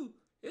could do.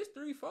 It's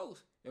 3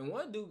 folks, and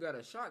one dude got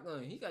a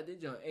shotgun. He got this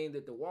junk aimed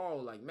at the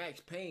wall like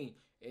Max Payne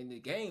in the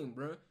game,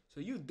 bro.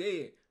 So you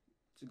dead.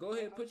 So go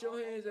ahead and put your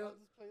hands up.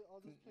 I'll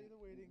just play the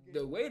waiting game.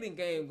 The waiting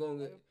game gonna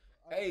get.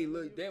 Hey,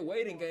 look, that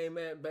waiting game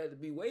man better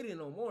be waiting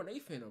no more. They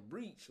finna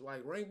breach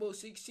like Rainbow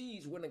Six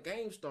Siege when the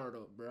game start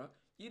up, bro.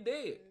 You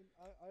dead.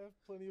 I have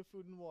plenty of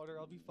food and water.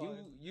 I'll be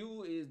fine.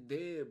 You is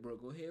dead, bro.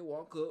 Go ahead,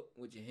 walk up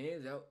with your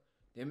hands out.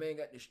 That man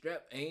got the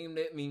strap aimed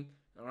at me.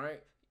 All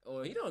right,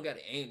 or he don't got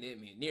it aimed at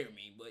me near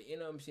me, but you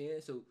know what I'm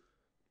saying. So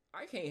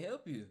I can't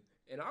help you,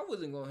 and I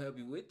wasn't gonna help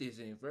you with this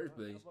in the first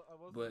place. I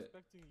wasn't but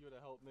expecting you to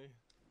help me.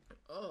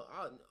 Oh,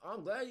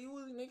 I'm glad you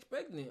wasn't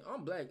expecting it.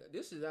 I'm black.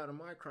 This is out of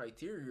my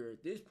criteria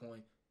at this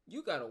point.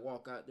 You gotta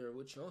walk out there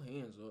with your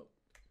hands up.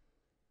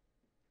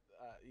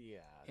 Yeah.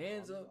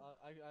 Hands no, up.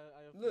 I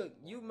have Look, feelings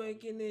you more,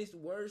 making this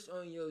worse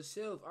on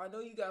yourself. I know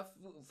you got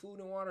food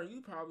and water.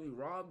 You probably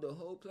robbed the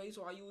whole place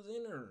while you was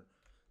in there.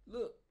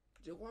 Look,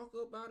 just walk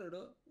up out of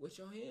there with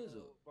your hands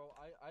up. Bro,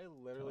 I Oh,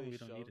 literally we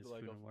don't need shoved his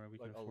food and water. We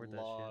can like a afford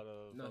that lot shit.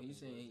 of No, fucking he's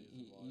saying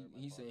groceries and water in my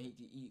he's saying he pocket.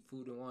 can eat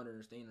food and water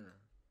and stay in there.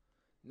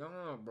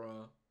 Nah,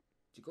 bro.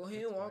 Just go ahead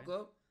That's and walk fine.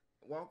 up.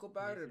 Walk up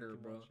out of Mason there,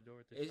 can bro. watch the door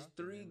with the It's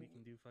shotgun, three. and we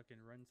can do fucking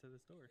runs to the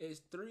store.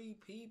 It's 3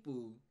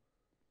 people.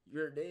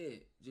 You're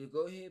dead. Just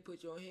go ahead and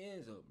put your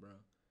hands up, bro.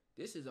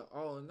 This is an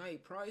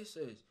all-night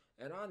process.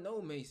 And I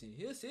know Mason.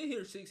 He'll sit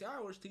here 6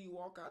 hours till you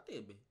walk out there,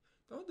 bitch.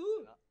 Don't do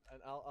it.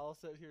 And I'll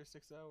sit here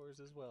 6 hours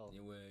as well. Yeah,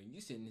 well, you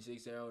sitting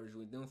 6 hours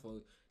with them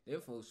folks.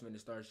 Them folks finna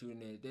start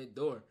shooting at that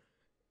door.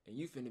 And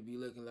you finna be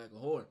looking like a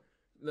whore.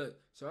 Look,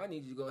 so I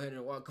need you to go ahead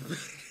and walk up.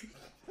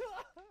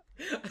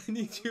 I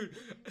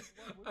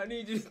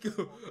need you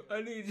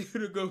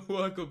to go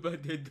walk up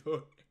at that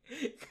door.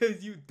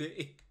 Cause you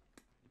dead.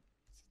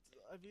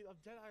 I mean, I'm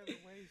dead either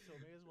way, so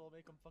may as well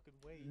make them fucking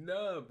wait.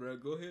 Nah, bro.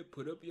 Go ahead,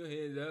 put up your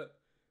hands up.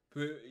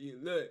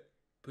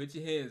 Put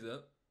your hands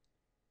up.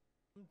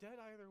 I'm dead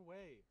either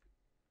way.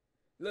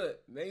 Look,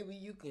 maybe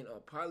you can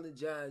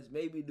apologize.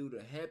 Maybe do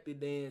the happy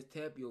dance,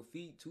 tap your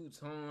feet 2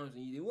 times,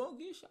 and you won't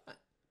get shot.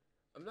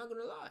 I'm not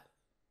gonna lie.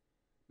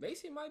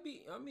 Mason might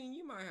be. I mean,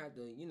 you might have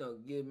to,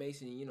 give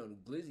Mason,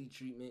 the glizzy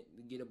treatment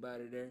to get up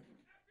out of there.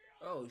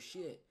 Oh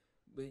shit!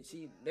 But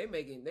see, they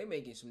making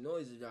some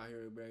noises out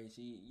here, bro.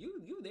 See,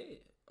 you dead.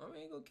 I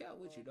ain't gonna count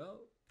with you, dog.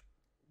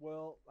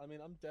 Well, I mean,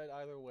 I'm dead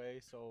either way,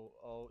 so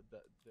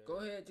Go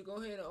ahead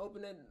and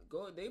open that.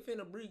 Go. They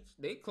finna breach.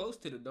 They close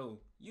to the door.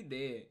 You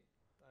dead.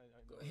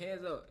 I know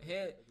Hands that. up. I can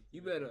You see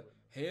it better going.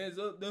 hands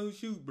up. Don't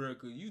shoot, bro.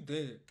 Cause you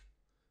dead.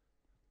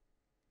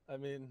 I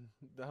mean,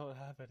 they don't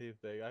have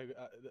anything.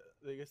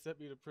 They sent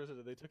me to prison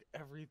and they took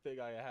everything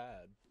I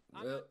had.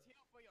 I'm Well, not here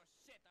for your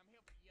shit. I'm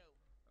here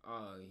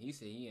for you. he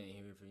said he ain't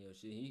here for your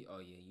shit. Oh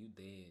yeah, you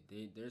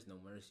dead. There's no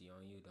mercy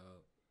on you,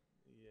 dog.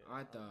 Yeah,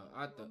 I thought.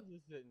 I'm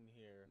just sitting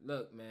here.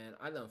 Look, man,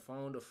 I done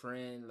phoned a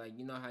friend. Like,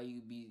 you know how you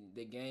be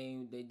the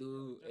game they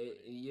do.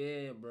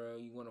 Yeah, bro.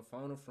 You want to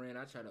phone a friend?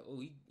 I try to.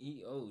 Oh,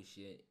 oh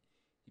shit.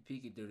 He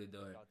peeking through the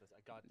door.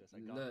 I got this.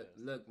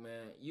 Look,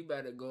 man. You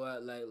better go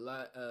out like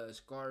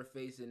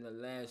Scarface in the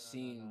last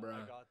scene, bro. I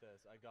got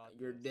this.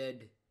 You're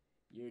dead.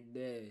 You're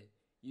dead.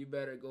 You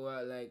better go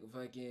out like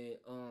fucking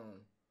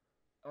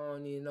I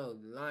don't even know,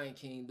 the Lion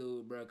King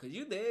dude, bro. Cause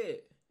you dead.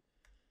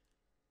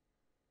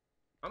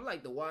 I'm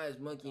like the wise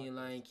monkey in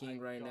Lion King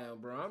right now,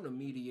 bro. I'm the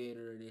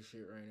mediator of this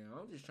shit right now.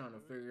 I'm just trying to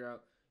figure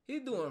out. He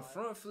doing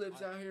front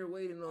flips out here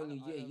waiting on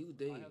you. Yeah, you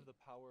dead. I have the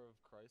power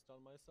of Christ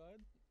on my side.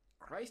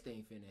 Christ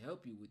ain't finna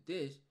help you with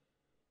this.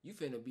 You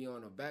finna be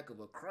on the back of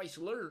a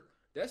Chrysler.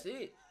 That's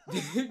it.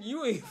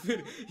 you ain't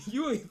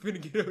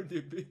finna get out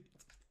there, bitch.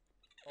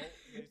 Oh,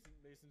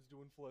 Mason's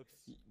doing flips.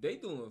 They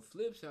doing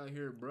flips out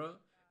here, bro.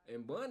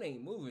 And Bun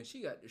ain't moving.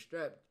 She got the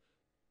strap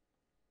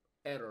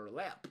at her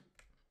lap.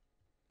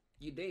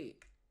 You dead.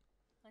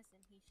 Listen,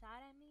 he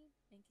shot at me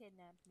and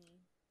kidnapped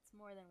me. It's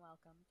more than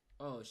welcome.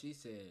 Oh, she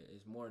said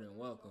it's more than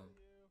welcome.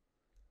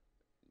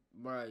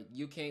 Bro,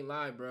 you can't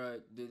lie, bro.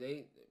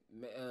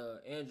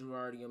 Andrew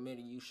already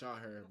admitted you shot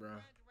her, bro.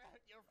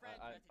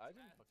 I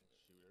didn't fucking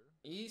shoot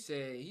her. He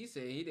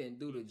said he didn't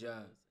do the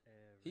job.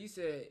 He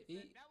said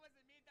That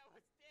wasn't me. That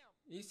was them.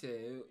 he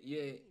said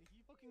yeah. He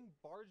fucking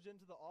barged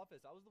into the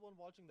office. I was the one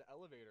watching the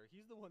elevator.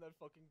 He's the one that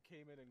fucking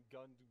came in and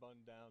gunned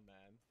Bun down,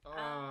 man.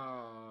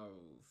 Oh,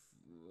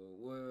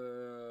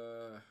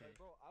 well, Like,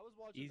 bro, I was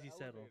watching Easy the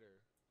settle.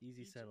 elevator.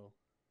 Easy settle.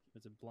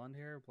 Was it blonde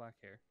hair or black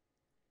hair?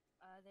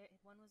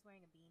 One was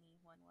wearing a beanie,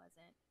 one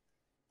wasn't.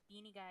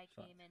 Beanie guy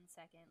Fuck. came in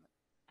second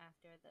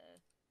after the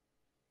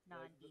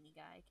non-beanie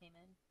guy came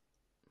in.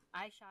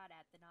 I shot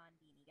at the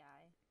non-beanie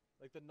guy.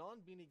 Like, the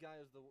non-beanie guy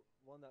is the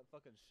one that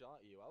fucking shot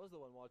you. I was the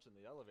one watching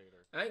the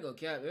elevator. I ain't gonna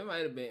cap. It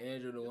might have been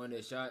Andrew the one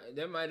that shot.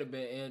 That might have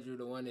been Andrew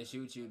the one that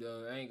shoot you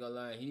though. I ain't gonna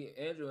lie.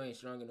 Andrew ain't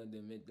strong enough to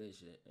admit that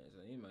shit.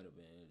 So he might have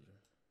been Andrew.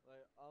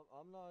 Like,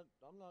 I'm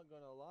not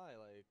gonna lie.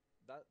 Like,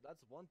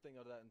 that's one thing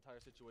out of that entire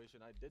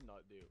situation I did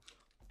not do.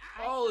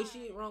 Oh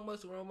shit! Wrong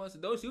muscle.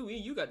 Don't shoot me.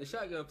 You got the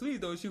shotgun. Please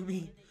don't shoot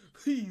me.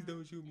 Please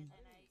don't shoot me.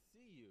 And I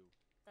See you.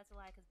 that's a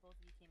lie because both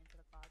of you came into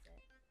the closet.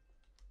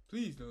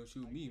 Please don't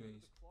shoot I me, came in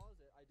man. the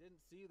closet. I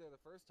didn't see you there the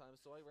first time,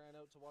 so I ran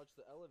out to watch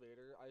the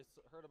elevator. I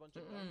heard a bunch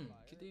of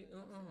gunfire.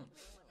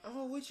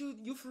 Oh, what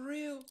you for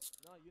real?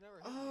 No, you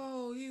never hit me.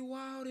 Oh, he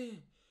wildin'.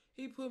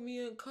 He put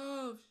me in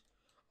cuffs.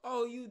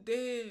 Oh, you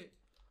dead.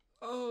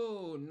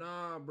 Oh,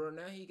 nah, bro.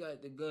 Now he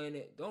got the gun.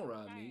 Don't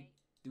rob me.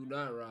 Alright. Do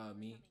not rob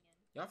me. Coming in.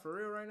 Y'all for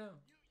real right now?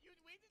 You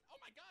waited? Oh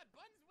my God,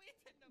 Bun's waiting.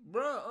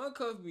 Bruh,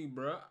 uncuff me,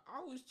 bruh. I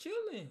was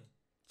chilling.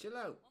 Chill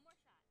out. One more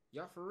shot.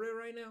 Y'all for real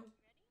right now? You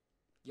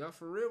ready? Y'all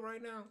for real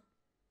right now?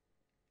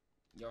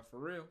 Y'all for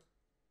real?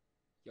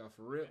 Y'all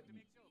for real? 3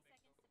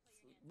 seconds to put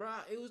your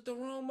hands. Bruh, it was the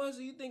wrong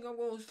muzzle. You think I'm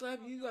gonna slap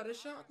you? You got a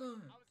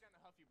shotgun. I was gonna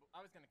huff you, but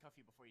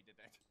before you did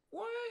that.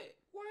 What?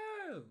 Wow.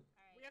 All right.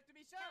 We have to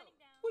be show. Counting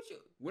down.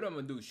 What I'm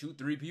gonna do? Shoot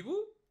 3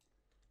 people?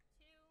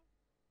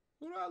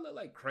 2. Who do I look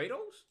like?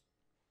 Kratos?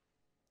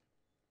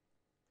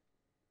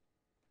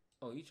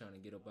 Oh, you trying to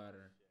get up out of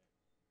there?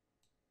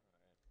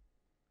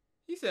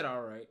 He said,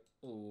 "All right."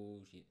 Oh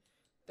shit!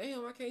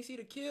 Damn, I can't see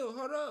the kill.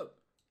 Hold up.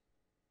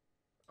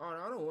 Oh,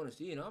 I don't want to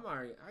see it.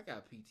 I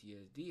got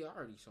PTSD. I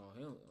already saw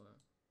him.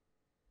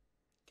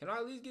 Can I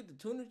at least get the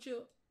tuner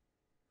chip?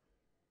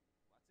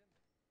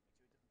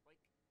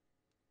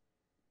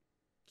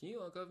 Can you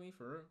uncuff me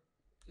for real?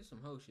 This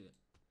some hoe shit.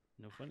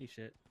 No funny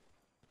shit.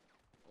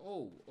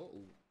 Oh,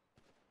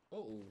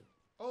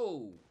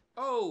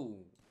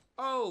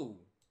 oh.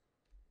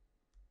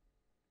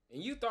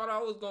 And you thought I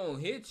was gonna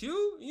hit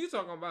you? You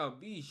talking about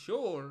be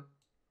sure?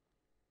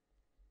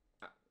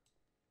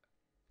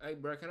 Hey,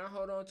 bro, can I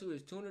hold on to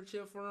his tuner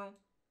chip for him?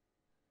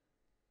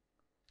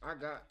 I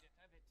got.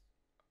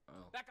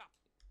 Oh. Back up.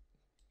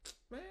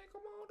 Man,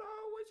 come on,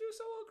 dog. What you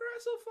so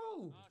aggressive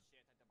for? Oh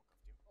shit!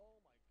 I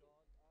double cuffed you.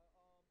 Oh my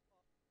god.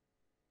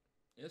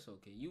 It's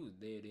okay. You was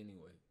dead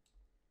anyway.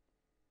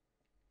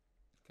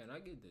 Can I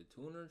get the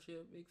tuner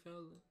chip, big fella?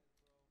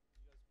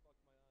 You guys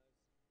fucked my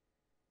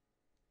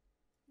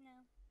eyes.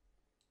 No.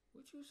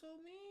 What you so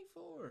mean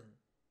for?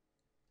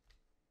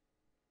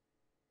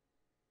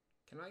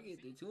 Can I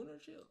get the tuner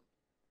chip?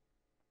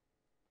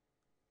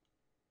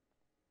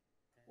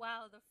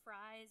 Wow, the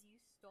fries you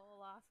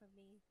stole off of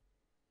me.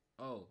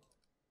 Oh.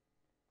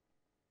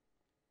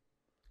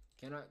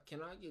 Can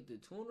I get the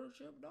tuner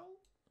chip though?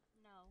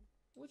 No.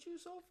 What you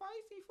so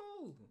feisty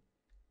for?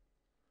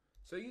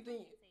 So you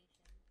think?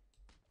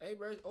 Compensation. Hey,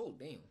 bro. Oh,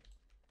 damn.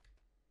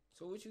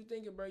 So what you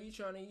thinking, bro? You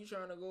trying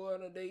to go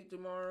on a date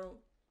tomorrow?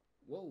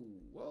 Whoa.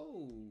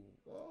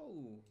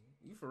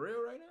 You for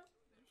real right now?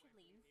 You should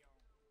leave.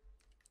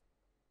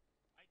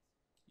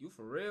 You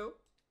for real?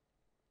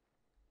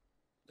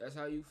 That's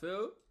how you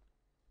feel?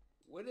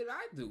 What did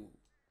I do?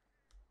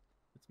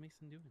 What's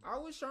Mason doing? I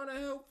was trying to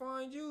help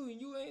find you,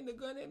 and you aimed the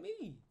gun at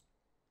me.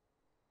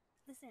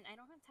 Listen, I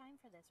don't have time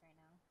for this right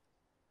now.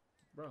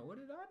 Bro, what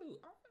did I do? We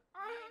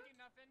didn't do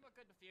nothing. We're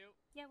good with you.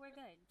 Yeah, we're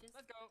good. Just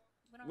Let's go.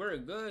 We're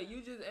good.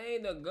 You just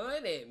aimed a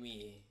gun at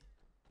me.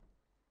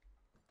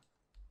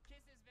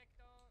 Kisses,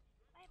 Victor.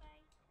 Bye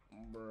bye.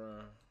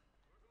 Bruh.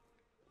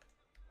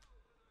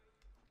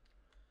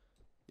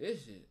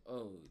 This is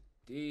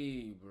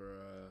OD,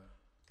 bruh.